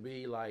has to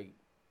be like,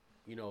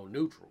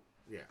 neutral.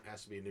 Yeah, it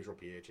has to be a neutral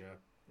pH. Yeah.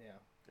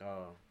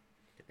 Yeah.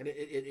 And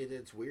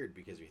it's weird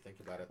because if you think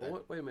about it.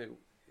 Wait a minute,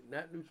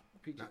 not neutral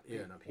pH. Not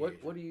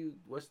pH.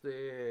 What's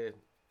the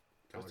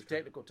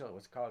technical term?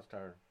 What's the college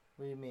term?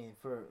 What do you mean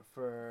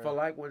for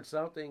like when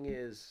something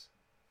is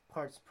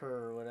parts per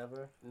or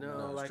whatever?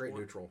 No, like straight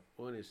neutral.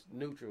 When it's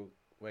neutral,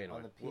 wait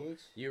on the pH.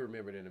 You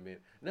remember it in a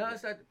minute. No,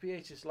 it's not the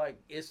pH. It's like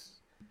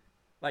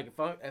if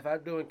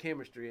I'm doing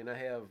chemistry and I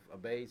have a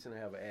base and I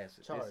have an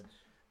acid. Charge.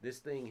 This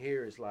thing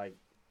here is like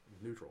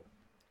neutral.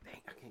 Dang,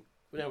 I can't.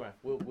 Never mind.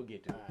 We'll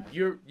get to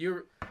it.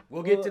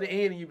 We'll get to the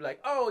end and you'll be like,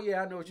 oh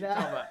yeah, I know what you're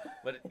talking about.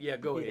 But yeah,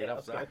 go ahead.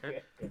 I'm sorry.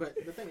 Okay. But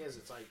the thing is,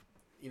 it's like.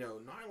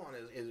 Nylon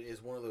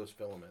is one of those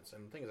filaments,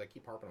 and the thing is, I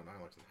keep harping on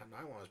nylon.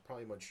 Nylon is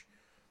probably much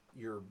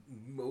your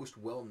most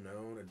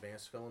well-known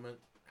advanced filament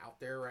out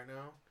there right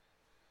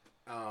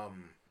now.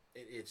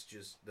 It's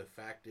just the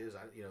fact is,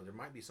 there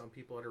might be some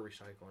people that are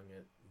recycling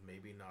it,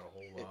 maybe not a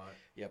whole lot.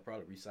 Yeah,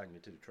 probably recycling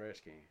it to the trash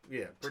can.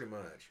 Yeah, pretty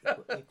much.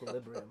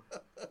 Equilibrium.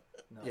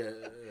 No. Yeah,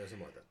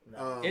 something like that.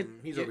 No.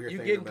 He's over here you're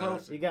thinking getting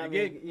about closer. it.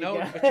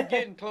 But you're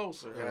getting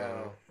closer.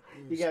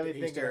 You got me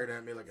He's thinking. staring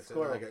at me like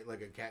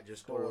a cat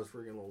just stole his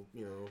freaking little,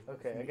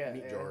 Okay, I got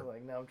meat jar.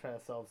 like now I'm trying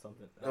to solve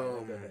something.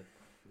 Go ahead.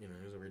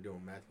 He's over here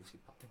doing math.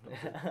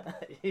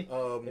 If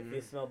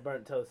you smell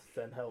burnt toast,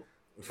 send help.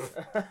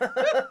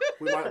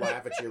 We might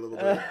laugh at you a little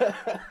bit.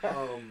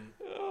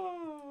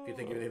 If you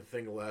think of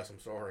anything less, I'm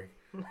sorry.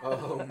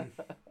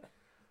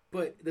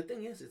 But the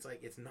thing is, it's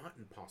like it's not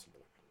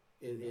impossible.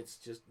 It's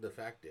just the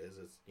fact is,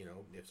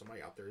 if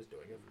somebody out there is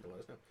doing it, let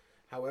us know.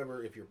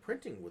 However, if you're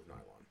printing with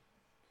nylon.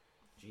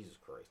 Jesus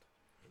Christ.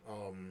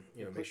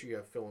 Make sure you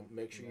have film.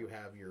 Make sure you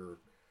have your,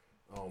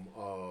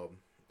 all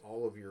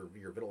of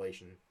your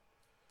ventilation,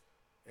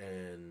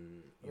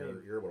 and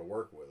you're able to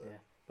work with it. Yeah.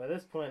 By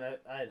this point,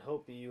 I'd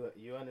hope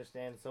you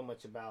understand so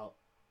much about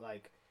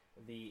like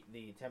the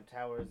temp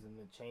towers and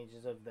the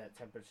changes of that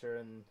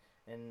temperature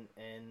and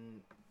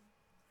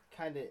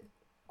kind of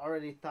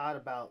already thought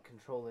about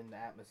controlling the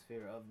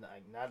atmosphere of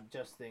not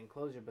just the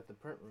enclosure but the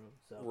print room.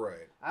 So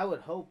Right. I would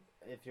hope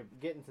if you're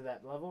getting to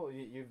that level,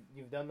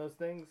 you've done those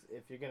things.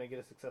 If you're gonna get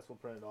a successful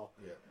print at all,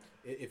 Yeah.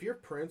 If your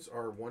prints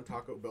are one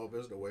Taco Bell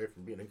visit away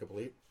from being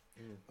incomplete,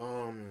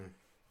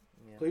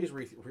 yeah. please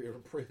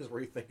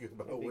rethink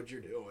about what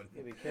you're doing.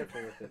 Yeah, be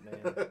careful with it,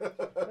 man.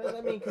 But,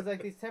 I mean, because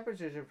like these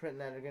temperatures you're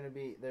printing at are gonna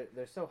be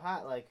they're so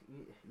hot. Like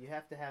you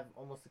have to have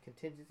almost a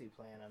contingency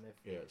plan on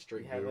if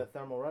straight you have blue. a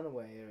thermal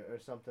runaway or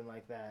something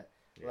like that.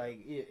 Yeah. Like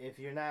if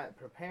you're not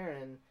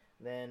preparing,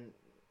 then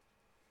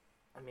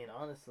I mean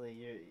honestly,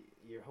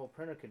 your whole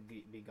printer could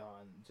be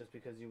gone just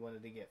because you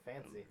wanted to get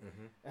fancy.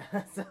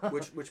 So,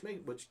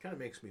 which kind of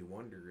makes me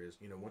wonder is,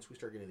 once we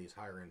start getting these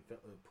higher end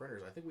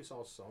printers, I think we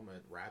saw some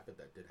at Rapid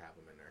that did have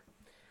them in there,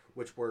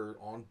 which were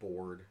on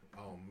board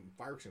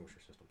fire extinguisher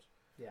systems.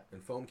 Yeah.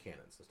 And foam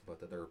cannons and stuff like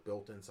that. They're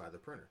built inside the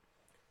printer.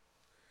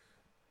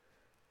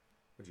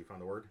 Did you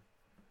find the word?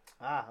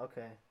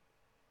 okay.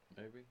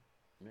 Maybe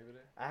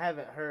that. I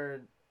haven't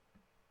heard.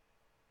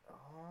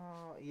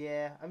 Oh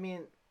yeah, I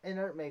mean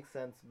inert makes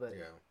sense, but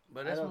Yeah.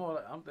 But that's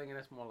more. I'm thinking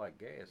that's more like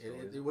gas.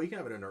 Well, you can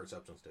have an inert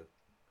substance too.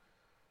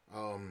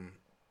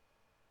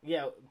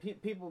 yeah,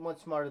 people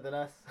much smarter than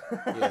us.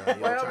 Yeah,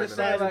 Well, chime just in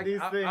say on like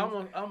these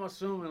things. I'm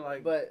assuming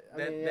like But I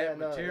that mean, that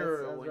no,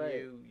 material that's when right.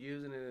 you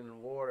using it in the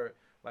water,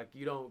 like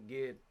you don't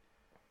get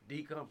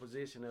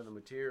decomposition of the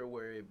material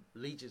where it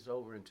leaches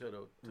over into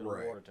the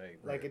Right. water table.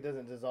 Like it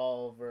doesn't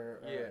dissolve or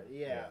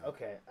Yeah.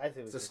 Okay, I see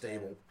what It's you're a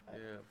stable.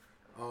 saying.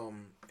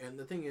 Yeah. And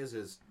the thing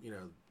is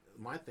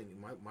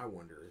my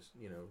wonder is,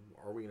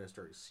 are we going to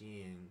start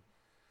seeing,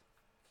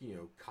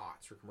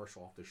 COTS or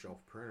commercial off-the-shelf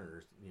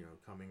printers,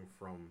 coming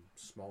from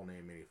small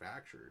name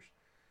manufacturers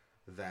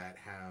that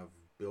have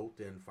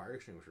built-in fire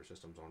extinguisher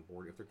systems on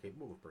board if they're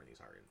capable of printing these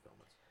higher-end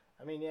filaments.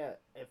 I mean, yeah,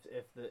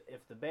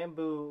 if the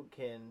bamboo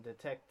can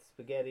detect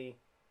spaghetti,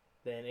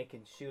 then it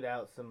can shoot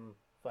out some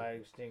fire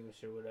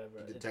extinguisher,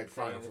 whatever. Detect It's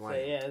fire saying-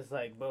 flame. Yeah, it's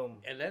like boom.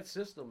 And that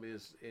system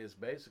is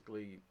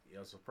basically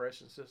a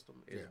suppression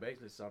system. It's Yeah.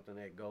 basically something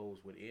that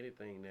goes with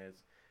anything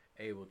that's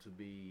able to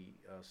be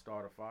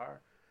start a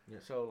fire. Yeah.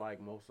 So like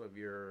most of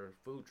your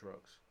food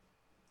trucks.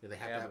 Yeah, they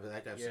have to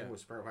have Yeah.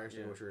 fire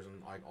extinguishers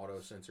and like auto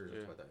sensors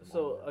and stuff like that.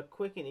 So a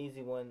quick and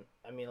easy one.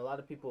 I mean, a lot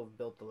of people have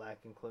built the lac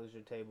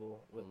enclosure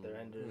table with their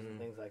enders and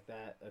things like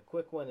that. A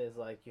quick one is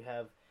like you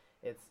have,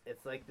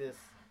 it's like this.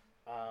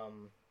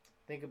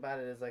 Think about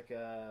it as like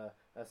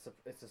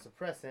it's a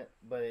suppressant,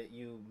 but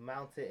you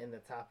mount it in the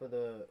top of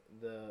the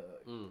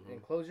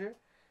enclosure,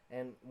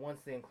 and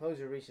once the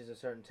enclosure reaches a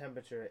certain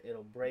temperature,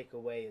 it'll break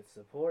away its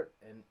support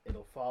and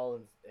it'll fall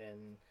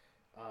and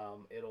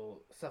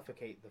it'll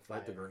suffocate the fire.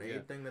 Like the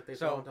grenade thing that they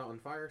So- saw on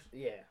fires?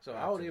 Yeah. So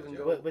I would even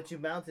go. But you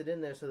mount it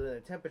in there so that when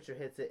the temperature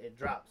hits it, it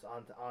drops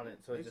on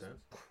it. So it Makes just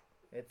sense.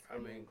 it's I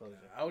in the mean, enclosure.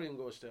 I would even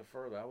go a step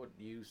further. I would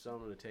use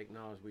some of the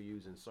technology we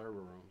use in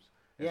server rooms.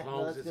 As Yeah,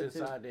 long no, as that's it's good,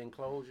 too. inside the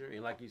enclosure,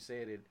 and like you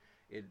said,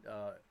 it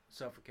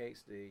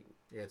suffocates the.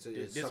 Yeah, it sucks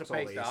all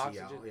dissipates the the AC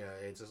oxygen. out. Yeah,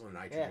 it's just Yeah,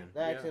 nitrogen.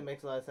 that actually Yeah.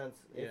 makes a lot of sense.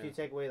 If Yeah. you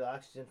take away the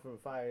oxygen from a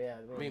fire, yeah.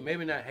 I mean,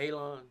 maybe not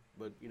halon,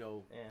 but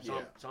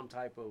Yeah. some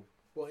type of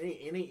Well,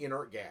 any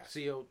inert gas.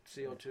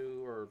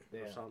 CO2 or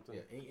Yeah. something.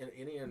 Yeah,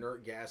 any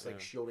inert gas, like Yeah.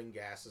 shielding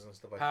gases and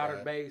stuff like Powdered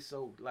that. base,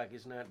 so like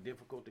it's not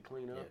difficult to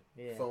clean up.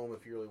 Yeah. Foam,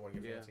 if you really want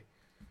to get Yeah.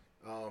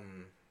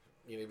 fancy.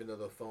 Even though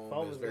the foam,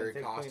 Foam is is gonna very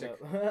take caustic,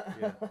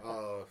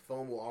 cleanup.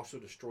 foam will also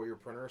destroy your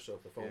printer. So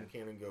if the foam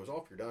cannon goes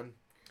off, you're done.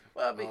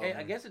 Well, I mean,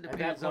 I guess it At that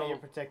depends point, on. you're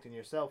protecting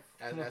yourself.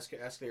 Ask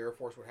the Air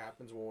Force what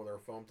happens when one of their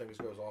foam things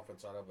goes off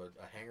inside of a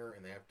hangar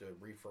and they have to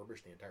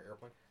refurbish the entire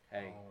airplane.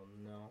 Hey, Oh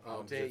no.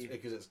 I'll tell you.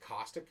 Because it's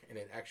caustic and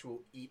it actually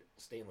eat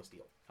stainless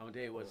steel. I'm gonna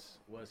tell you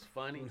what's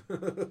funny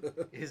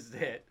is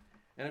that,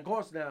 and of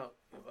course now,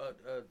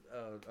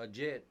 a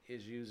jet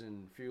is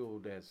using fuel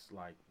that's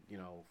like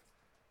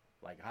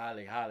like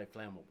highly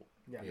flammable.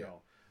 Yeah. You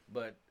know,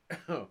 but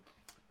a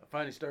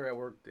funny story. I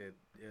worked at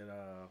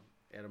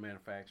a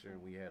manufacturer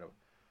and we had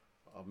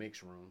a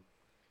mix room,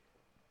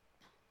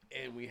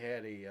 and we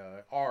had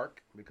a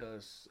arc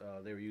because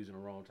they were using the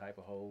wrong type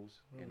of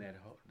hose, and that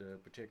the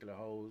particular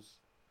hose,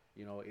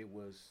 it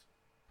was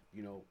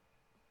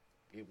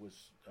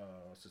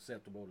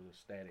susceptible to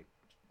static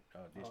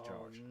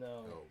discharge. Oh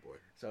no. Oh boy.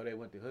 So they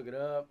went to hook it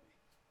up,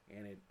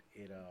 and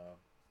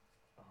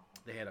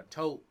they had a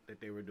tote that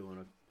they were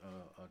doing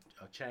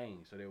a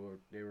change. So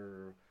they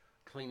were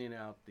cleaning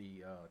out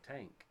the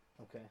tank.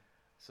 Okay.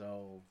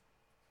 So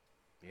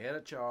they had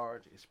a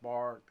charge. It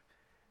sparked,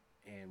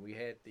 and we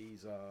had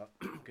these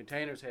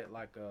containers had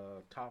like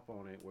a top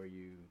on it where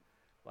you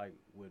like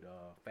would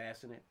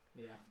fasten it.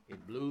 Yeah.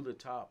 It blew the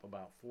top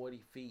about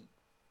 40 feet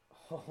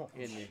Oh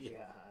in my the,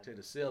 God. to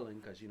the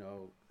ceiling because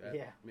that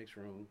Yeah. mixed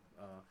room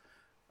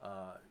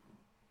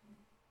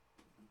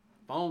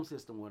foam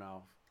system went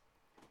off.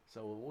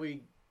 So when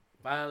we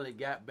finally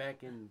got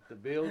back in the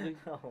building,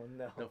 Oh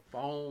no. the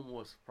foam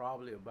was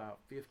probably about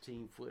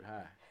 15 foot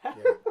high.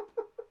 Yeah.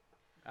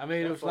 I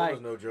mean, That it was phone like,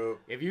 was no joke.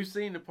 if you've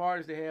seen the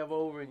parties they have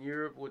over in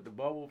Europe with the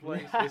bubble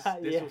place, this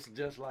Yeah. was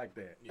just like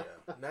that. Yeah,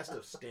 and that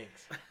stuff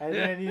stinks. And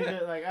then you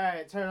just like, all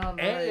right, turn on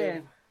the rave.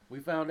 And we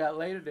found out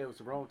later there was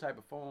the wrong type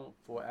of phone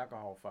for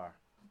alcohol fire.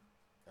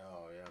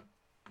 Oh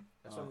yeah,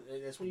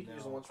 that's when you can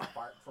use the ones from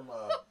fire from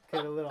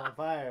Could have lit on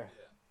fire.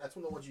 That's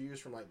when the ones you use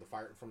from like the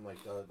fire from like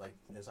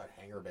inside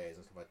hangar bays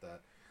and stuff like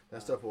that.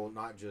 That stuff will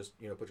not just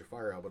put your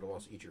fire out, but it'll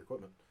also eat your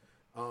equipment.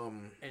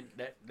 And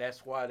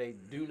that's why they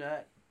do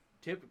not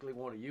typically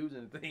want to use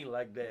anything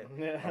like that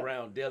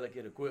around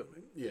delicate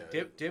equipment. Yeah.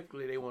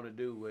 Typically they want to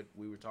do what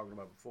we were talking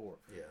about before.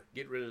 Yeah.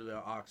 Get rid of the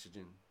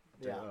oxygen.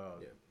 Yeah.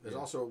 There's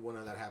also when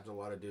that happens, a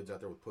lot of dudes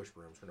out there with push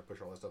brooms trying to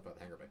push all that stuff out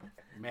the hangar bay.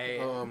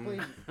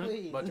 Mad.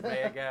 Please. Bunch of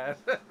bad guys.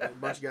 A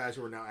bunch of guys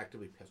who are now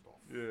actively pissed off.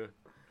 Yeah.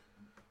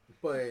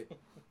 But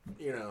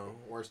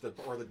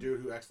or the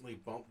dude who accidentally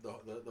bumped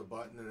the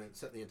button and it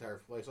set the entire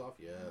place off.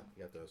 Yeah,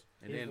 you got those.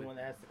 And He's then the one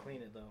that has to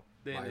clean it though.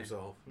 By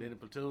himself. Then the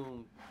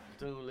platoon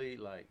lead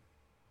like,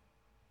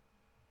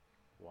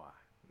 why?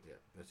 Yeah,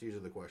 that's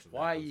usually the question.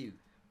 Why you?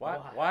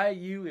 Why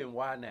you and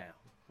why now?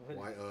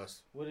 Why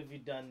us? What have you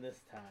done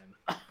this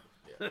time?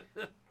 Yeah.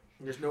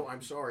 There's no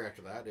I'm sorry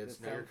after that. It's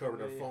now you're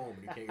covered in foam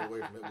and you can't get away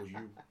from it. It was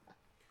you.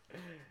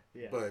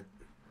 Yeah. But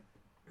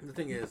the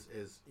thing is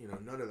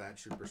none of that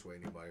should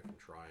persuade anybody from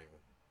trying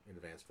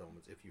advanced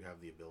filaments if you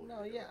have the ability.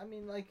 No, to do yeah, it. I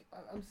mean, like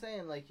I'm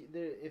saying, like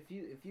if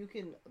you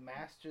can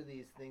master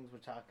these things we're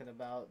talking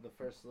about, the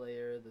first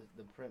layer,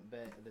 the print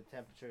bed, the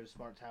temperature,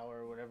 smart tower,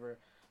 or whatever,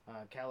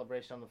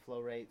 calibration on the flow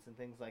rates and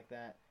things like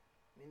that.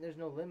 I mean, there's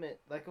no limit.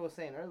 Like I was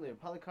saying earlier,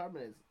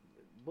 polycarbonate is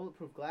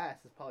bulletproof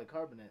glass is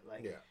polycarbonate.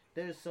 Like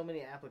there's so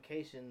many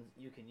applications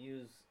you can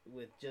use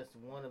with just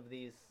one of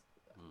these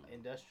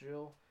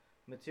industrial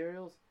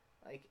materials.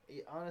 Like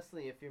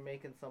honestly, if you're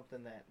making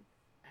something that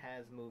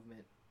has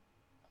movement,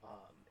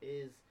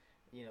 is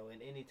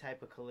in any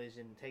type of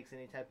collision, takes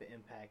any type of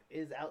impact,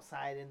 is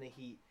outside in the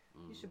heat,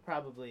 you should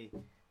probably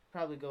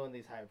go in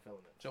these higher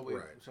filaments.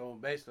 So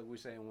basically we're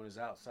saying when it's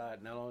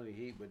outside, not only the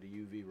heat but the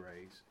UV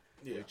rays,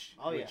 which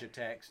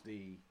attacks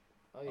the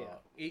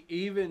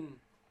even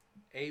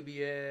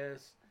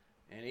ABS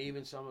and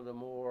even some of the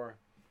more,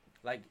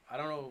 like, I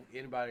don't know if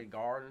anybody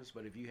gardens,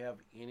 but if you have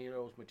any of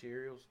those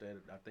materials that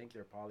I think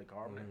they're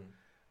polycarbonate,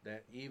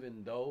 that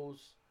even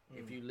those,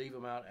 if you leave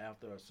them out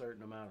after a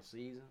certain amount of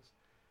seasons,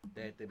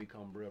 that they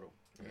become brittle.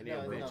 And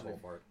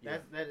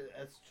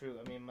that's true.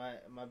 I mean,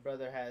 my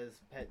brother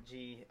has Pet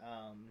G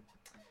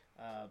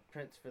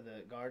prints for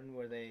the garden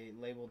where they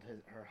labeled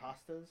her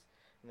hostas,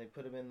 and they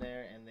put them in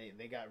there, and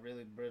they got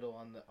really brittle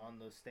on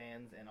those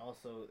stands. And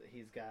also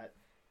he's got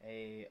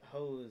a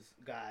hose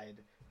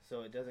guide,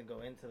 so it doesn't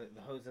go into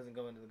the hose doesn't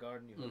go into the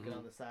garden. You hook it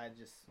on the side.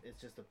 It's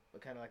just a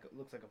kind of like it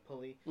looks like a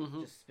pulley.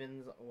 Just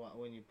spins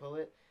when you pull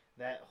it.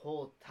 That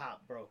whole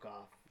top broke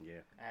off.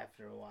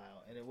 After a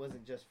while, and it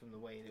wasn't just from the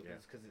weight. It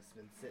was because it's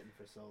been sitting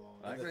for so long.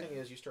 And the thing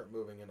is, you start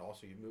moving, and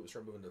also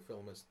start moving to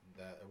filaments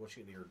that once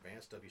you get into your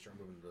advanced stuff, you start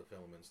moving to the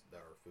filaments that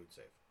are food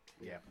safe.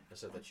 And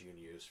stuff that you can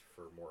use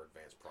for more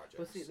advanced projects.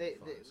 Well, see,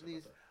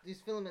 these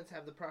filaments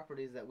have the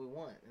properties that we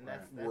want, and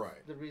that's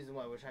the reason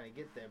why we're trying to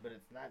get there. But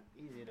it's not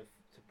easy to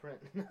print.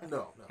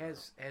 No.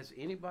 Has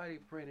anybody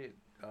printed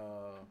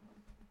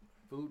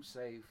food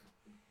safe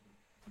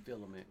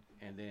filament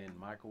and then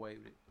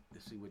microwaved it to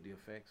see what the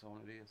effects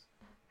on it is?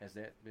 Has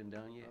that been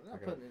done yet? I'm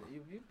not putting it.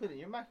 You put it in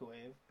your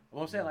microwave.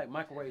 Well, I'm saying like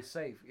microwave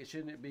safe. It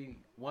shouldn't it be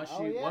once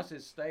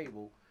it's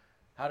stable?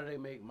 How do they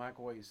make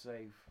microwave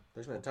safe?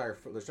 There's an entire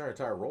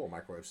roll of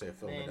microwave safe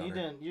filament.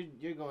 Man,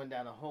 you're going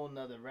down a whole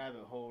nother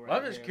rabbit hole.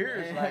 I'm just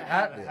curious, like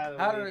how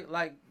do they,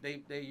 like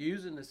they're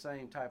using the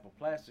same type of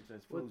plastics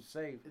as food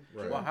safe?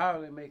 Well, how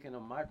are they making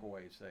them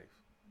microwave safe?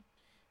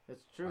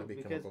 It's true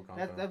because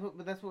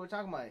that's what we're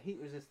talking about. Heat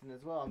resistant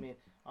as well. I mean,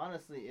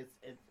 honestly, it's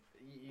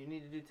you need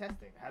to do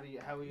testing. How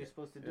are you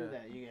supposed to do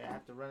that? You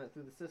have to run it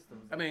through the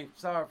systems. I mean,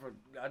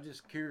 I'm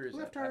just curious.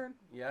 Left turn.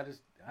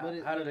 How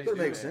do they do it?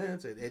 Makes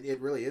sense. It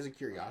really is a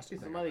curiosity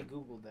thing. Somebody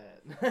Googled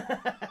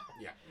that.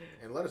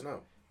 And let us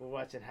know. We're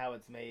watching How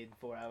It's Made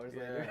 4 hours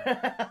later.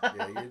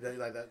 You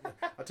like that.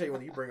 I'll tell you,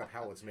 when you bring up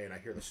How It's Made, I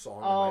hear the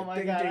song. Oh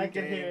my God, I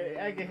can hear it.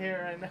 I can hear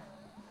it right now.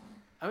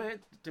 I mean,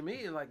 to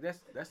me, like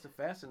that's the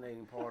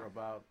fascinating part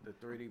about the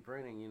 3D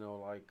printing.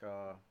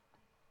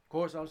 Of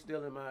course, I'm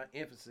still in my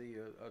infancy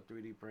of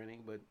 3D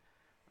printing, but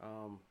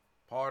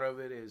part of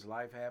it is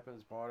life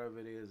happens. Part of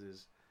it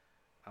is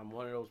I'm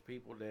one of those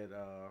people that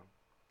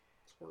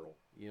squirrel.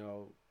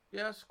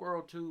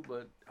 Squirrel too,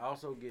 but I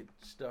also get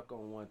stuck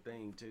on one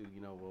thing too.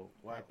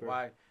 Why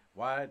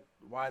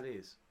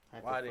this?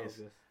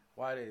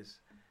 Why this?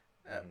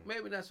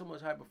 Maybe not so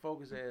much hyper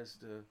focus as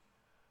to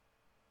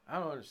I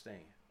don't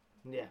understand.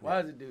 Yeah.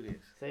 Why does it do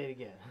this? Say it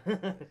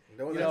again.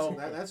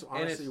 That's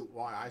honestly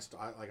why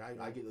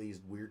I get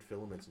these weird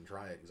filaments and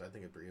try it because I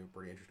think it's pretty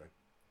interesting.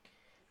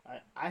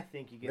 I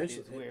think you get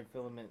these weird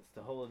filaments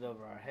to hold it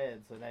over our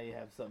heads, so now you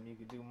have something you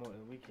can do more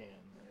than we can.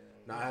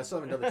 No, I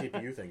still haven't done the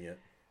TPU thing yet.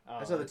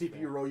 I saw the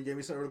TPU roll you gave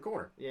me somewhere in the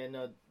corner. Yeah,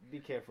 no, be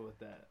careful with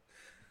that.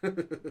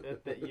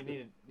 You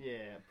need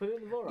put it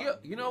in the vote. Yeah,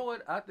 you know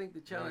what? I think the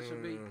challenge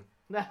should be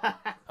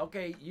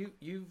okay.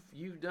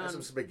 You've done That's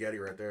some spaghetti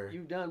right there.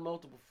 You've done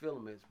multiple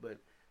filaments, but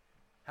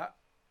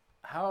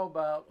how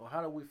about, or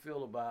how do we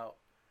feel about?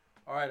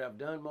 All right, I've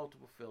done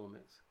multiple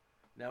filaments.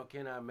 Now,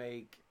 can I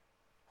make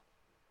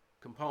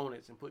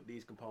components and put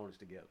these components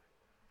together?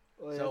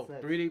 Well, So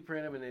 3D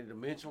print them and then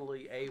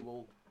dimensionally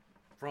able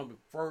from the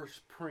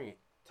first print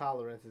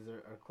tolerances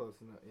are close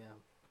enough. Yeah.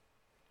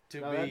 to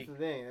No, be. that's the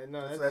thing.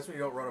 No, That's when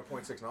you don't run a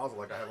 0.6 nozzle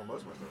like I have on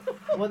most of my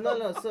stuff. well,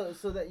 no.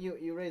 So that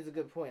you raise a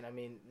good point. I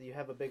mean, you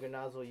have a bigger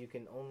nozzle. You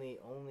can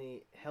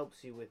only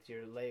helps you with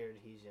your layer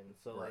adhesion.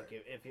 So Right.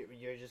 like if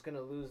you're just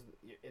gonna lose,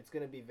 it's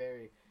gonna be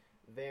very,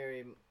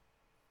 very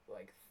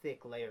like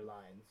thick layer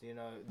lines. You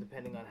know,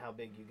 depending on how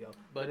big you go.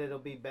 But it'll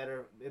be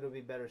better. It'll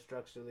be better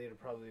structurally. It'll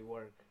probably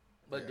work.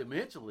 But Yeah.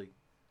 dimensionally,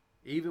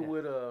 even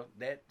with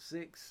that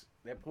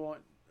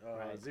point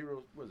Right.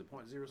 0, was it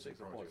 0.06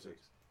 or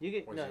 0.6? You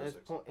get no, 0.06.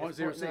 it's point, Point it's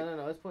zero point, six.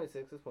 no, it's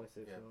 0.6. It's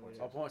 0.6. Yeah,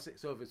 Or 0.6.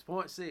 So if it's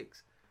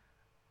 0.6,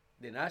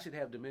 then I should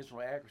have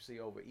dimensional accuracy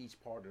over each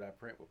part that I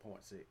print with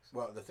 0.6.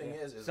 Well, the thing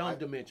is Some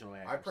dimensional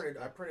accuracy.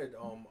 I printed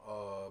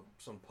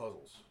some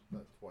puzzles.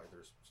 That's why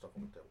there's stuff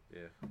on the table.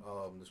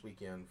 Yeah. This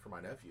weekend for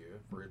my nephew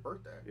for his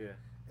birthday. Yeah.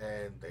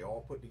 And they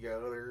all put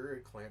together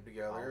and clamped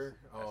together.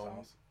 Awesome. That's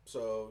awesome.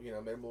 So made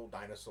a little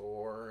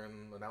dinosaur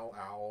and an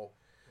owl.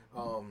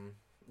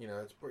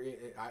 It's pretty.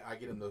 I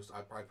get him those.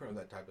 I print him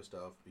that type of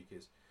stuff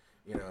because,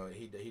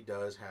 he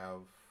does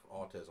have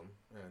autism,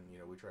 and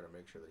we try to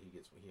make sure that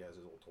he has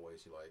his little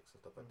toys he likes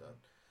and stuff like that.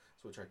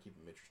 So we try to keep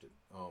him interested.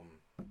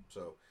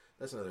 So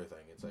that's another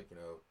thing. It's like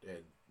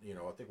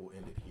I think we'll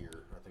end it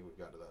here. I think we've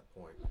got to that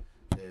point.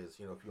 Is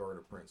if you are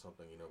to print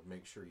something,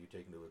 make sure you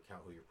take into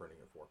account who you're printing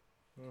it for.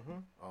 Mm-hmm.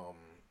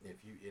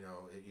 If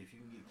you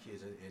can get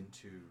kids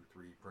into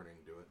 3D printing,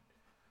 do it.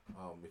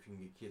 If you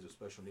can get kids with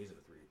special needs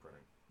into 3D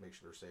printing, make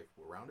sure they're safe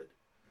around it,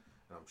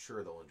 and I'm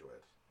sure they'll enjoy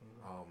it.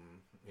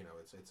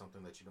 It's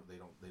something that they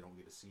don't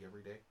get to see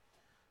every day.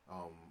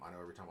 I know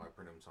every time I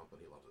print him something,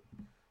 he loves it.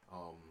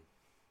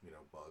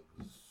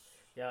 Bugs.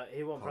 Yeah,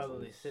 he won't puzzles.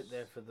 probably sit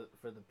there for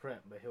the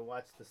print, but he'll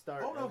watch the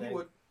start. Oh no, he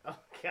would.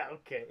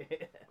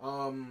 Okay.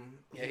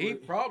 He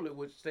probably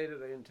would stay there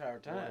the entire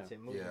time. Watch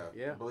it move.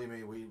 Yeah. Believe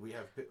me, we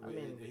have.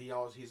 mean-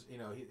 He's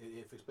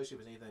especially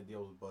if it's anything that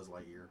deals with Buzz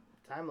Lightyear,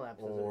 Time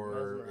lapses.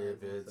 or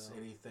if mesmerizing, it's so.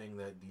 anything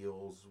that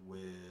deals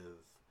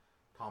with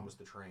Thomas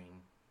the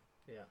Train.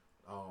 Yeah.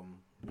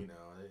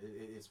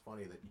 It's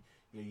funny that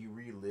you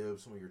relive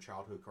some of your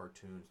childhood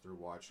cartoons through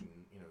watching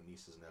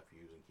nieces,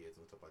 nephews, and kids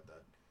and stuff like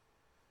that.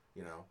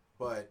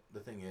 But the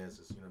thing is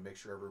make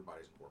sure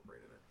everybody's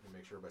incorporated in it, and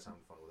make sure everybody's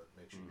having fun with it.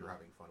 Make sure you're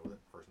having fun with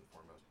it first and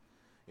foremost.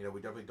 We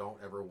definitely don't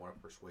ever want to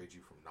persuade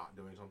you from not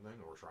doing something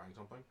or trying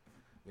something.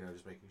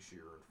 Just making sure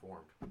you're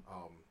informed.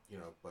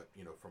 But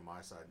from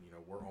my side,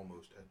 we're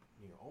almost at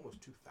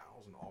almost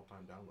 2,000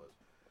 all-time downloads.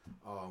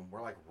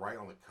 We're like right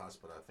on the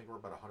cusp, but I think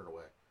we're about 100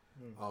 away.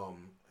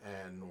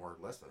 And we're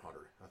less than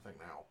 100, I think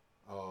now.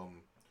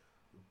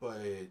 But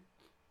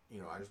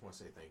I just want to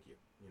say thank you.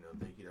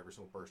 Thank you to every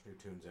single person who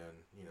tunes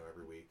in,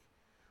 every week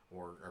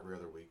or every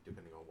other week,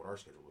 depending on what our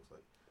schedule looks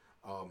like.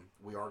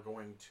 We are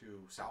going to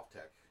South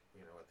Tech,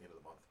 at the end of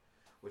the month,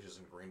 which is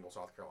in Greenville,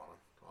 South Carolina.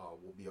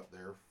 We'll be up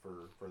there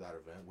for that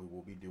event. We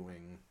will be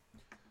doing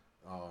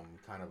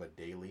kind of a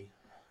daily,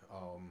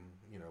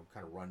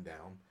 kind of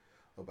rundown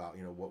about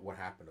what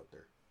happened up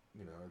there.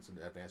 It's an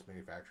advanced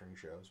manufacturing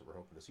show, so we're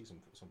hoping to see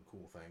some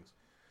cool things,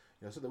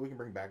 so that we can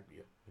bring back to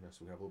you, so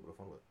we can have a little bit of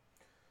fun with it.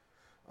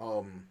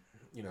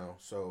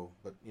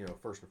 But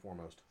first and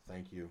foremost,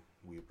 thank you.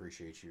 We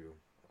appreciate you.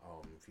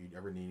 If you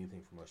ever need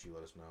anything from us, you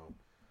let us know.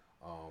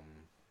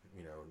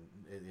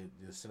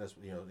 Just send us,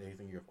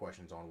 anything you have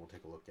questions on. We'll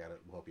take a look at it.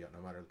 We'll help you out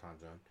no matter the time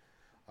zone.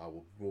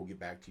 We'll get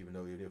back to you, even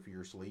though if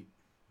you're asleep,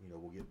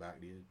 we'll get back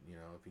to you.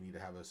 If you need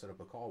to set up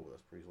a call with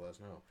us, please let us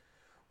know.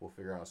 We'll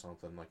figure out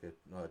something like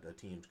a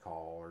Teams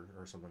call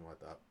or something like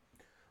that.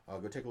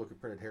 Go take a look at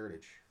Printed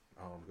Heritage.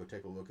 Go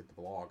take a look at the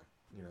blog,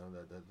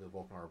 the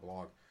Vulcanar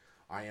blog.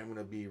 I am going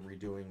to be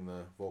redoing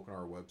the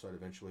Vulcanar website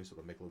eventually, so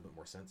it'll make a little bit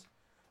more sense.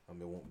 It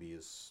won't be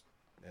as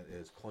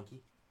clunky.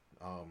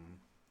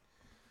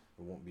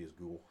 It won't be as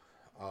Google.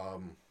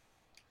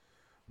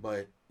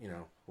 But,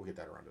 we'll get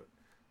that around to it.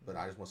 But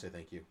I just want to say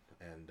thank you,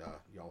 and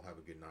y'all have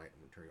a good night. I'm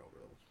going to turn you over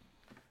to those.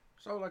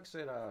 So, like I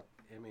said,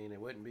 it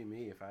wouldn't be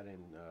me if I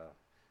didn't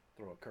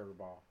throw a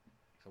curveball.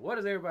 So, what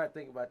does everybody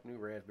think about the new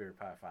Raspberry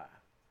Pi 5?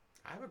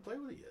 I haven't played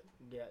with it yet.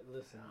 Yeah,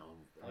 listen.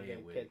 I'm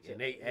playing with it. And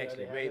they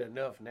actually made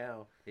enough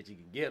now that you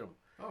can get them.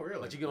 Oh,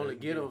 really? But you can only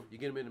get them. You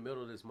get them in the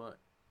middle of this month.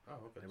 Oh,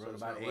 okay. They run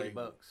about $80.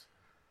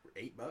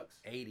 $8?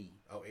 80.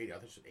 Oh, 80. I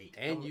think it's 8.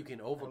 And you can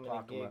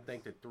overclock them. I gigs?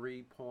 think they're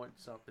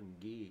 3-point-something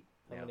gig.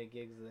 How now. many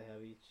gigs do they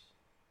have each?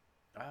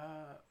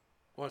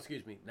 Well,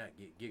 excuse me, not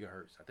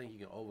gigahertz. I think you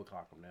can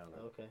overclock them now.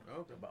 Okay.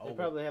 Okay. But They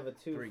probably have a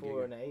 2, 3 4,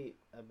 gig. and an 8.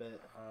 I bet.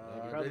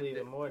 Probably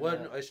even more well,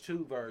 than that. it's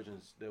two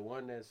versions. The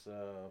one that's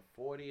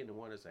 40 and the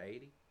one that's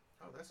 80.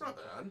 Oh, that's not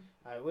bad.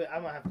 All right,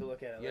 I'm gonna have to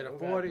look at it. Yeah, later. the We're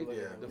gonna have to 40. look at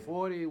yeah. it The later.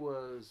 40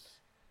 was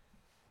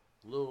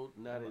Little,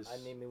 not as. I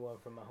need me one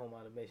for my home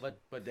automation.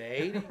 But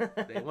the 80,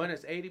 the one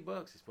that's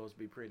 $80 is supposed to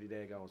be pretty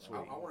daggone sweet.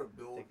 I want to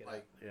build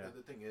like. Yeah.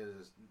 The thing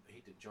is, I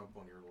hate to jump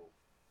on your little,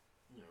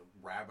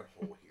 rabbit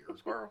hole here.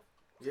 Squirrel.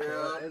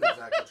 Yeah,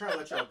 exactly. I'm trying to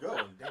let y'all go,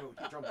 and damn it, we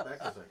keep jumping back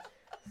to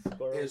things.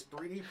 Squirrel. Is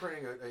 3D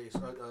printing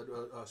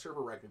a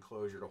server rack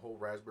enclosure to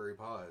hold Raspberry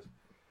Pis?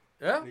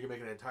 Yeah. You can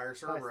make an entire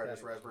server out of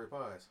just Raspberry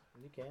Pis.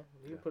 You can.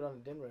 You can put on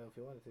a DIMM rail if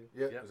you wanted to.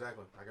 Yeah,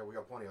 exactly. We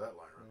got plenty of that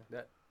lying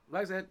around.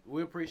 Like I said,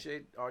 we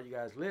appreciate all you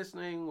guys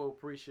listening. We'll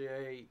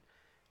appreciate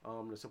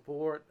the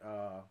support.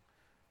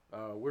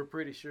 We're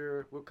pretty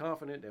sure, we're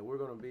confident that we're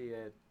going to be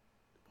at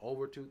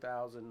over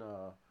 2,000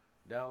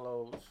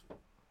 downloads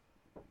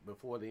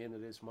before the end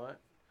of this month.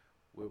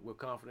 We're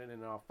confident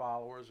in our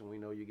followers, and we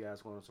know you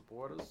guys are going to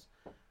support us.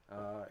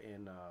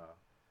 And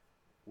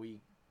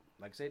we,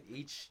 like I said,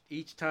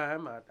 each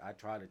time I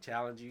try to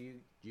challenge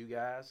you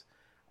guys.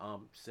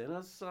 Send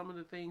us some of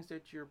the things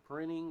that you're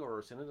printing,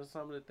 or send us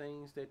some of the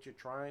things that you're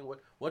trying.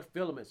 What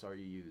filaments are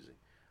you using?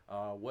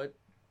 What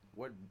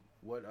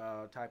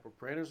type of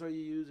printers are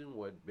you using?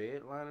 What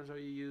bed liners are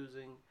you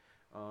using?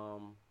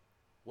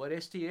 What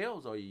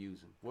STLs are you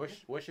using?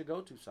 What's your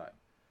go-to site?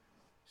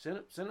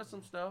 Send us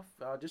some stuff.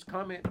 Just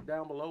comment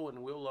down below,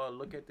 and we'll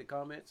look at the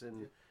comments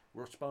and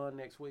respond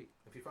next week.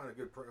 If you find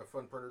a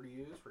fun printer to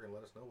use, we're gonna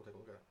let us know. We'll take a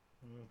look at it.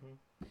 Mm-hmm.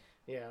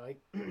 Yeah,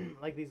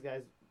 like these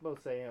guys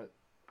both say.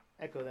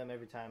 Echo them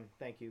every time.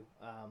 Thank you.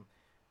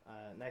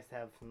 Nice to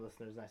have some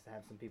listeners. Nice to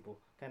have some people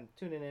kind of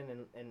tuning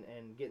in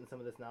and getting some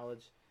of this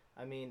knowledge.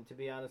 I mean, to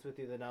be honest with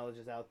you, the knowledge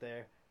is out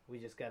there. We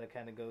just got to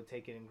kind of go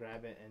take it and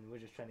grab it, and we're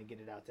just trying to get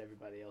it out to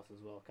everybody else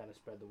as well, kind of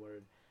spread the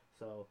word.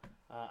 So,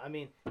 I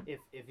mean,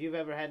 if you've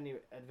ever had any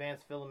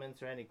advanced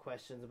filaments or any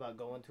questions about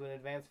going to an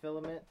advanced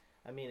filament,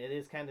 I mean, it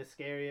is kind of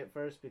scary at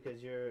first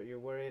because you're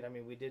worried. I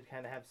mean, we did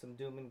kind of have some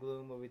doom and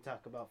gloom where we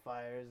talk about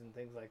fires and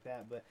things like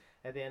that, but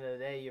at the end of the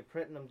day, you're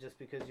printing them just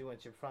because you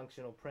want your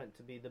functional print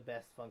to be the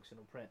best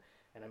functional print.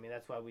 And I mean,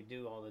 that's why we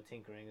do all the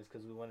tinkering, is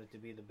because we want it to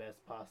be the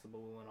best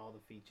possible. We want all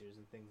the features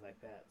and things like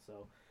that.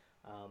 So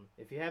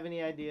if you have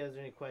any ideas or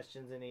any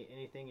questions,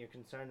 anything you're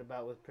concerned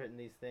about with printing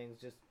these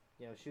things, just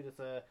shoot us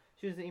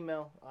an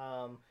email.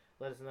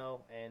 Let us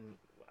know, and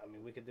I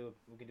mean, we could do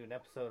an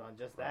episode on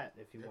just that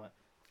if you want.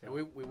 And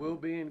we will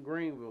be in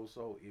Greenville,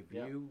 so if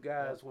you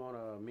guys want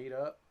to meet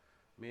up,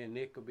 me and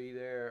Nick will be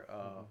there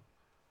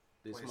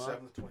this 27th,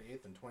 month.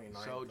 28th, and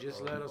 29th. So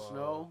just let us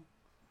know,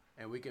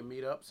 and we can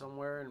meet up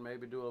somewhere and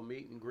maybe do a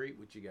meet and greet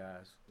with you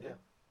guys. Yeah.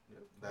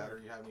 That, or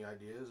you have any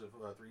ideas of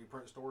 3D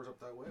print stores up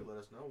that way, let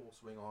us know. We'll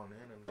swing on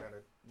in and kind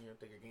of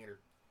take a gander.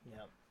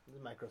 Yeah. The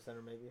Micro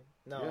Center, maybe.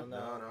 No.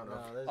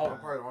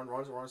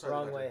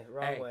 Wrong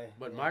way.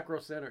 But Micro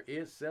Center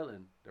is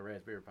selling the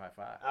Raspberry Pi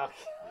 5. Okay.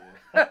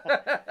 Yeah. All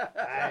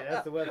right,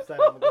 that's the website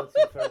I'm gonna go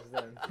to first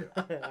then.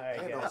 All right,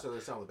 and guys. also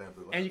they're selling the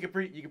Bamboo Lab. And you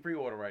can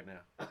pre-order right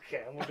now.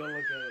 Okay, I'm gonna go look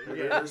at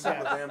it. They're selling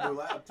the Bamboo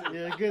Lab too.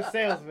 You're a good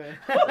salesman.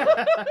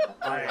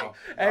 All right.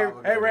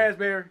 Hey,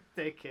 Raspberry.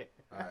 Take care.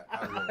 All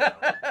right.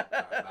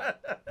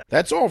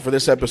 That's all for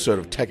this episode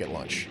of Tech at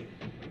Lunch.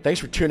 Thanks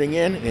for tuning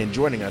in and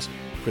joining us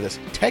for this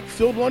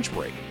tech-filled lunch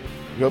break.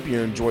 We hope you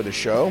enjoy the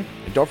show,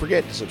 and don't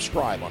forget to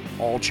subscribe on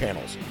all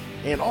channels.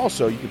 And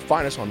also, you can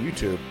find us on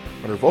YouTube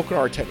under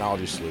Vulcanar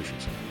Technology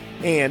Solutions.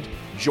 And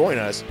join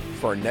us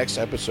for our next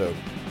episode,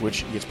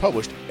 which gets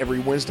published every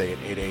Wednesday at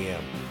 8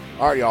 a.m.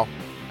 All right, y'all.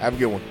 Have a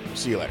good one.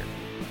 See you later.